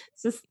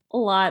it's just a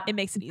lot. It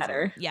makes it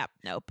better. easier. Yeah.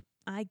 Nope.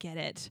 I get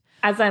it.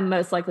 As I'm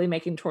most likely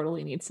making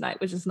tortellini tonight,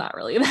 which is not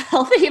really that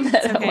healthy. But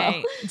it's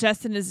okay.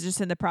 Justin is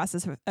just in the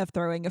process of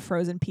throwing a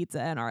frozen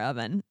pizza in our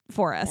oven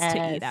for us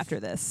to eat after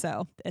this.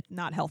 So it's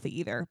not healthy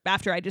either.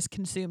 After I just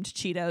consumed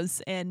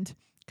Cheetos and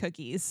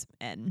cookies,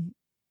 and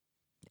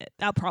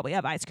I'll probably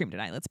have ice cream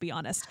tonight. Let's be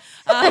honest.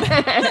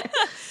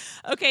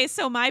 Okay.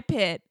 So my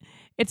pit,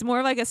 it's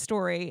more like a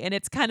story, and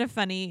it's kind of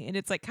funny, and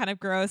it's like kind of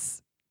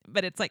gross.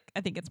 But it's like,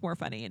 I think it's more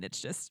funny, and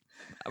it's just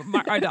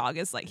our dog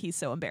is like, he's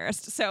so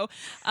embarrassed. So,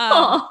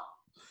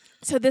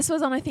 so this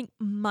was on, I think,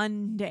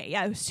 Monday.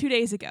 Yeah, it was 2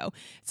 days ago.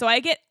 So I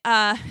get,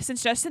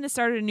 since Justin has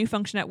started a new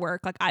function at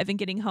work, like I've been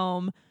getting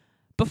home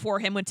before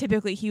him, when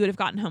typically he would have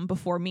gotten home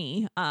before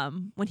me,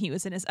 when he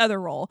was in his other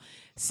role.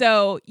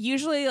 So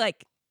usually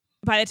like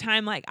by the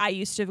time like I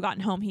used to have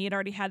gotten home, he had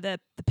already had the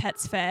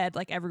pets fed,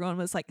 like everyone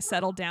was like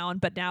settled down,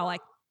 but now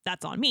like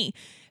that's on me.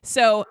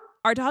 So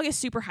our dog is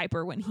super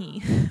hyper when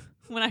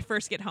when I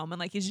first get home, and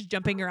like he's just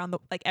jumping around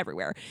like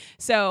everywhere.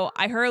 So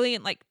I hurriedly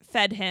like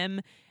fed him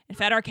and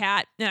fed our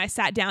cat, and I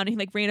sat down, and he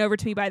like ran over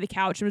to me by the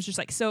couch and was just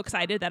like so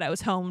excited that I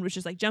was home, and was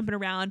just like jumping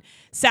around,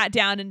 sat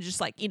down and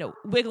just like,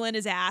 wiggling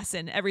his ass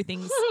and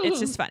everything's it's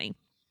just funny.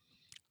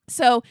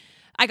 So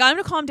I got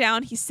him to calm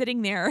down. He's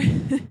sitting there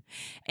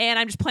and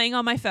I'm just playing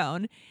on my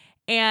phone,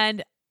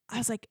 and I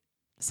was like,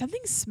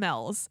 something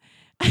smells.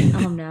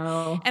 Oh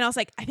no. And I was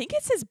like, I think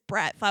it's his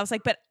breath. I was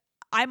like, but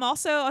I'm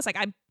also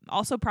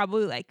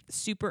probably like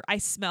I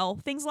smell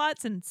things a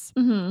lot since,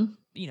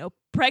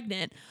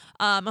 pregnant.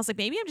 I was like,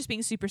 maybe I'm just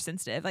being super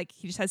sensitive. Like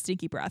he just has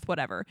stinky breath,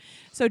 whatever.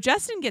 So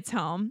Justin gets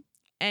home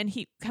and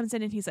he comes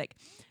in and he's like,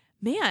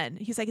 man,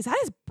 he's like, is that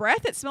his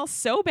breath? It smells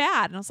so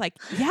bad. And I was like,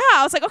 yeah.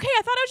 I was like, okay,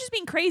 I thought I was just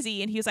being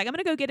crazy. And he was like, I'm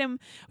going to go get him.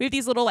 We have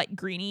these little like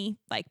greeny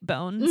like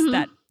bones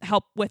that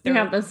help with their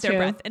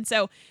breath. And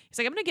so he's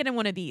like, I'm going to get him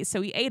one of these.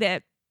 So he ate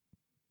it.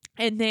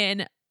 And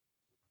then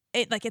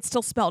it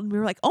still smelled, and we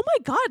were like, oh my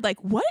God,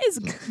 like what is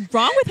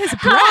wrong with his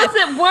breath? How is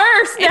it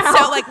worse now? And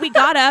so like we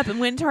got up and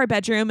went into our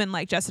bedroom, and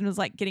like Justin was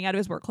like getting out of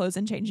his work clothes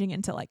and changing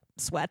into like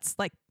sweats,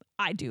 like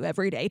I do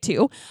every day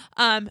too.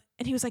 And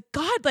he was like,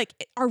 God, like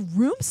our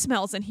room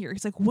smells in here.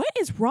 He's like, what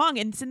is wrong?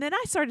 And then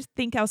I started to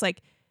think, I was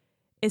like,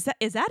 is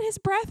that his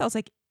breath? I was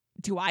like,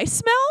 do I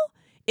smell?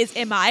 Is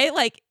it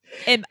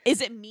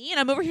me? And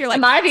I'm over here like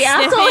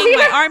sniffing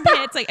my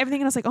armpits, like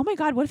everything. And I was like, oh my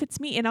God, what if it's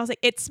me? And I was like,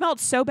 it smelled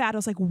so bad. I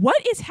was like, what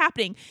is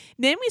happening?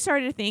 And then we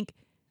started to think,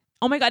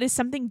 oh my God, is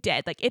something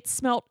dead? Like it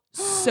smelled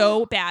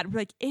so bad. We're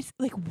like, it's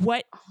like,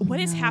 what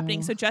is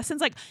happening? So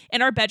Justin's like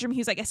in our bedroom.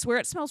 He's like, I swear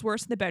it smells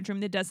worse in the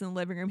bedroom than it does in the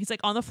living room. He's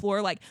like on the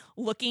floor, like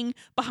looking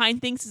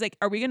behind things. He's like,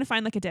 are we going to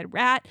find like a dead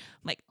rat?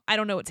 I'm like, I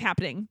don't know what's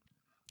happening.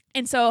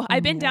 And so I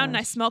bend down and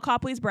I smell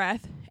Copley's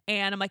breath,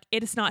 and I'm like,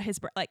 it is not his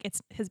breath. Like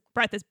it's his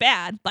breath is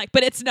bad. Like,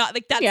 but it's not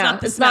like that's not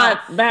the smell.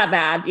 Not that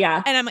bad.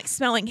 Yeah. And I'm like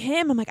smelling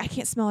him. I'm like, I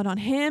can't smell it on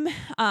him.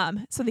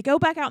 So they go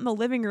back out in the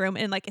living room,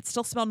 and like it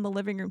still smelled in the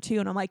living room too.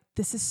 And I'm like,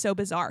 this is so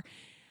bizarre.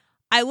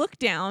 I look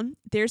down.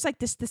 There's like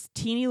this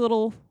teeny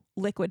little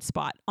liquid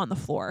spot on the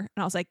floor,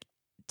 and I was like,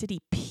 did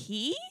he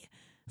pee?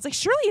 It's like,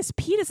 surely his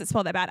pee doesn't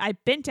smell that bad. I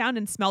bent down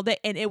and smelled it,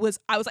 and I was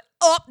like,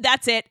 oh,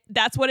 that's it.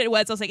 That's what it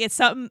was. I was like, it's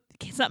something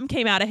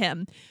came out of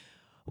him.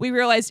 We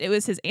realized it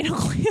was his anal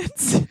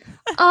glands.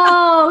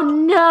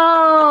 Oh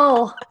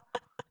no.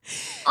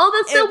 Oh,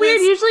 that's so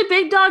weird. Usually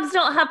big dogs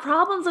don't have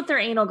problems with their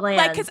anal glands.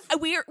 Like, because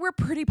we're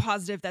pretty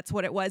positive that's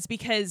what it was,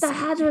 because that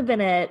had to have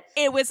been it.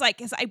 It was like,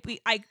 cause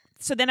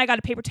so then I got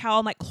a paper towel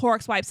and like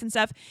Clorox wipes and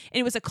stuff, and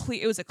it was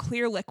a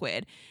clear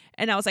liquid.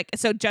 And I was like,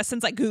 so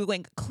Justin's like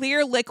Googling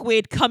clear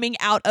liquid coming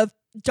out of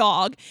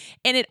dog,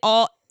 and it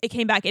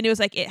came back, and it was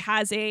like,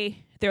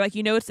 they're like,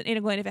 it's an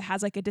anal gland if it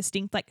has like a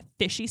distinct like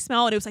fishy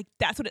smell. And it was like,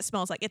 that's what it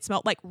smells like. It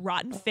smelled like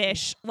rotten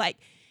fish. Like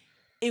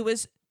it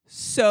was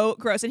so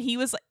gross. And he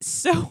was like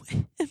so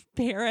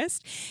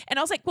embarrassed. And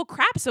I was like, well,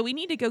 crap. So we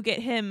need to go get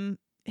him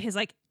his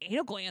like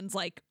anal glands,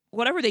 like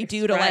whatever they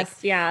do to like,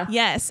 yeah.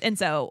 Yes. And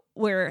so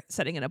we're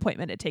setting an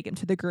appointment to take him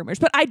to the groomers.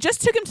 But I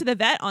just took him to the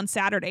vet on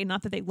Saturday.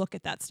 Not that they look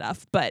at that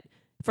stuff, but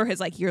for his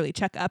like yearly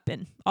checkup,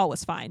 and all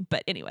was fine.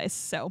 But anyways,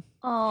 so.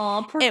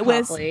 Oh, poor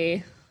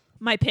Copley.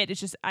 My pit is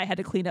just, I had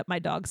to clean up my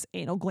dog's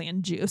anal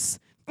gland juice.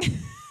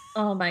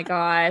 Oh my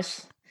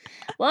gosh.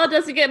 Well, it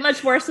doesn't get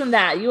much worse than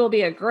that. You will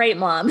be a great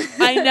mom.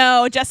 I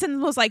know.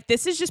 Justin was like,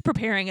 this is just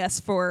preparing us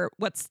for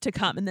what's to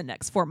come in the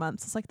next 4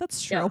 months. It's like,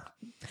 that's true.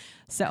 Yeah.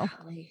 So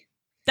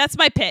that's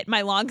my pit,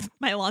 my long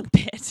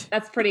pit.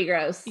 That's pretty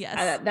gross.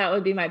 Yes. That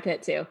would be my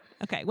pit too.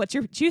 Okay. What's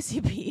your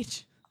juicy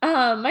peach?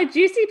 My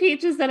juicy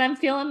peach is that I'm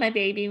feeling my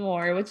baby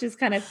more, which is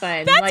kind of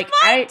fun. That's like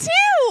mine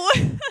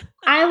too.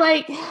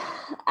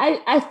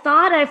 I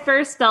thought I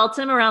first felt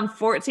him around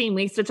 14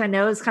 weeks, which I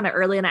know is kind of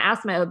early. And I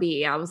asked my OB,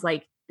 I was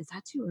like, is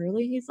that too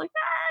early? He's like,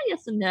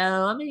 yes and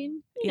no. I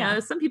mean, you know,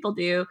 some people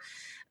do.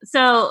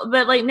 So,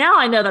 but like now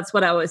I know that's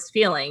what I was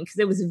feeling because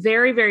it was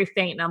very, very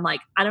faint. And I'm like,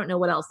 I don't know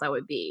what else that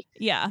would be.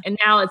 Yeah. And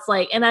now it's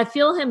like, and I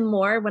feel him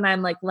more when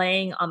I'm like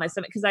laying on my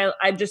stomach because I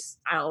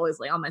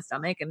always lay on my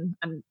stomach and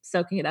I'm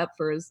soaking it up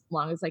for as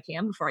long as I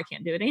can before I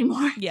can't do it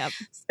anymore. Yep.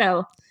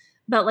 So,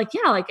 but like,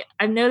 yeah, like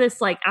I've noticed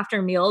like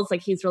after meals,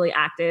 like he's really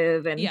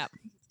active and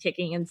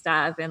kicking and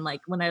stuff. And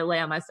like when I lay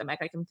on my stomach,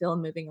 I can feel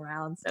him moving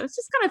around. So it's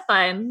just kind of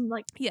fun,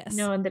 like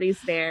knowing that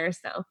he's there.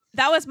 So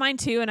that was mine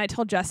too. And I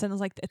told Justin, I was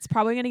like, it's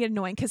probably going to get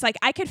annoying because like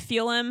I could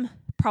feel him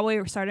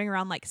probably starting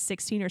around like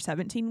 16 or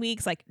 17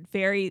 weeks, like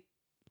very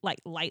like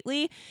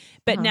lightly.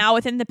 But now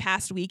within the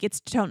past week, it's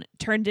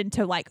turned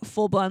into like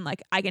full blown.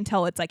 Like I can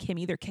tell it's like him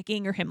either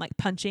kicking or him like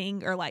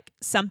punching or like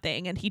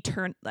something. And he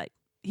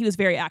was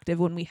very active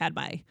when we had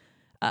my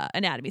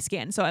anatomy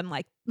scan. So I'm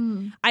like,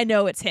 I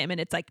know it's him, and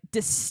it's like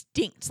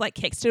distinct like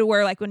kicks to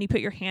where like when you put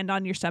your hand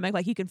on your stomach,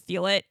 like you can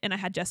feel it. And I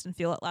had Justin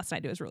feel it last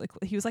night. It was really cool.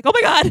 He was like, oh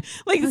my God,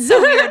 like it's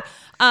so weird.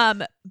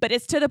 But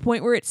it's to the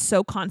point where it's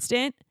so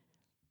constant.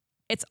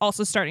 It's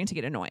also starting to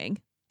get annoying.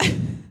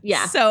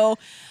 Yeah. So,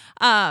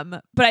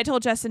 but I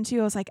told Justin too,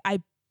 I was like,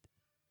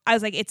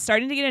 it's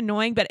starting to get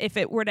annoying, but if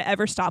it were to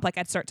ever stop, like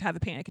I'd start to have a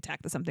panic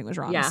attack that something was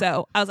wrong. Yeah.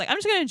 So I was like, I'm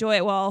just going to enjoy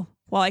it while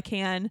I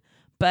can.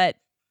 But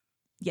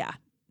yeah,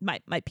 my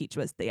peach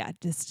was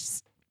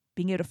just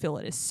being able to feel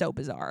it is so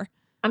bizarre.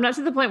 I'm not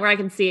to the point where I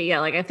can see it yet.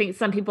 Like I think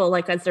some people,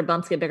 like as their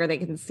bumps get bigger, they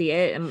can see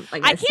it, and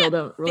like I still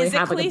don't really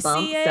have like a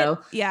bump. So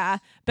yeah,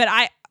 but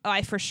I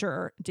for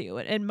sure do.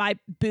 And my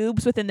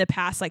boobs within the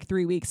past like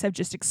 3 weeks have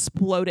just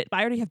exploded. I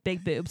already have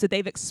big boobs, but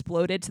they've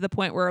exploded to the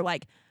point where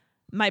like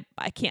I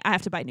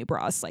have to buy new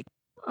bras. Like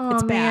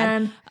it's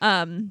bad.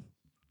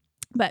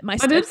 But my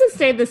boobs have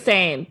stayed the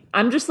same.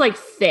 I'm just like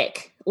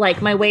thick.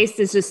 Like my waist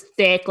is just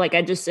thick. Like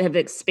I just have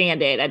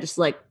expanded. I just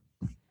like,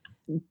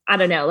 I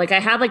don't know. Like I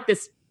have like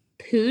this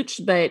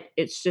pooch, but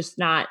it's just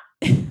not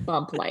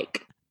bump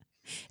like.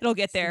 It'll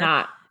get there. It's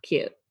not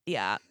cute.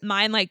 Yeah.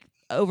 Mine like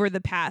over the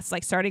past,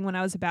 like starting when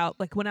I was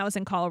when I was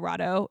in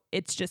Colorado,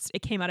 it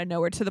came out of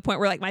nowhere to the point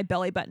where like my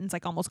belly button's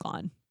like almost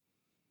gone.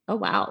 Oh,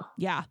 wow.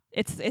 Yeah.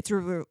 It's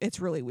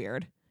really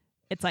weird.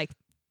 It's like,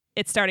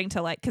 it's starting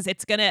to like, cause I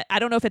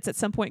don't know if it's at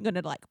some point going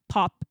to like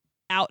pop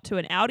out to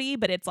an outie,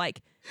 but it's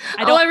like,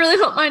 I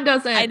really hope mine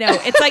doesn't. I know.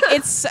 It's like,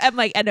 I'm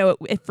like, I know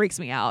it freaks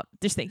me out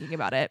just thinking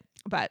about it,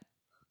 but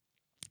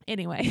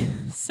anyway,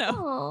 so,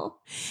 okay.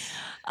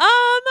 Well,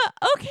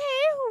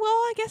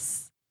 I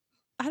guess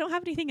I don't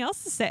have anything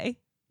else to say.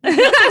 That's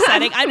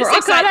exciting. I'm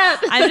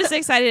just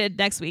excited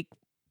next week.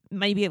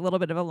 Maybe a little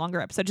bit of a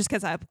longer episode just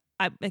because I'm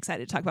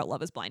excited to talk about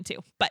Love is Blind too.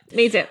 But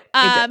me too.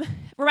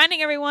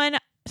 Reminding everyone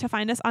to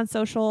find us on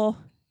social,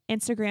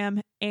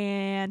 Instagram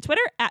and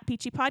Twitter at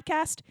Peachy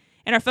Podcast.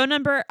 And our phone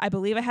number, I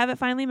believe I have it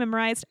finally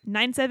memorized,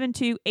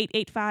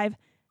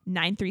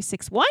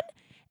 972-885-9361.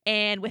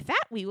 And with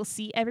that, we will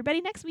see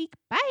everybody next week.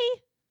 Bye.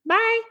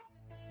 Bye.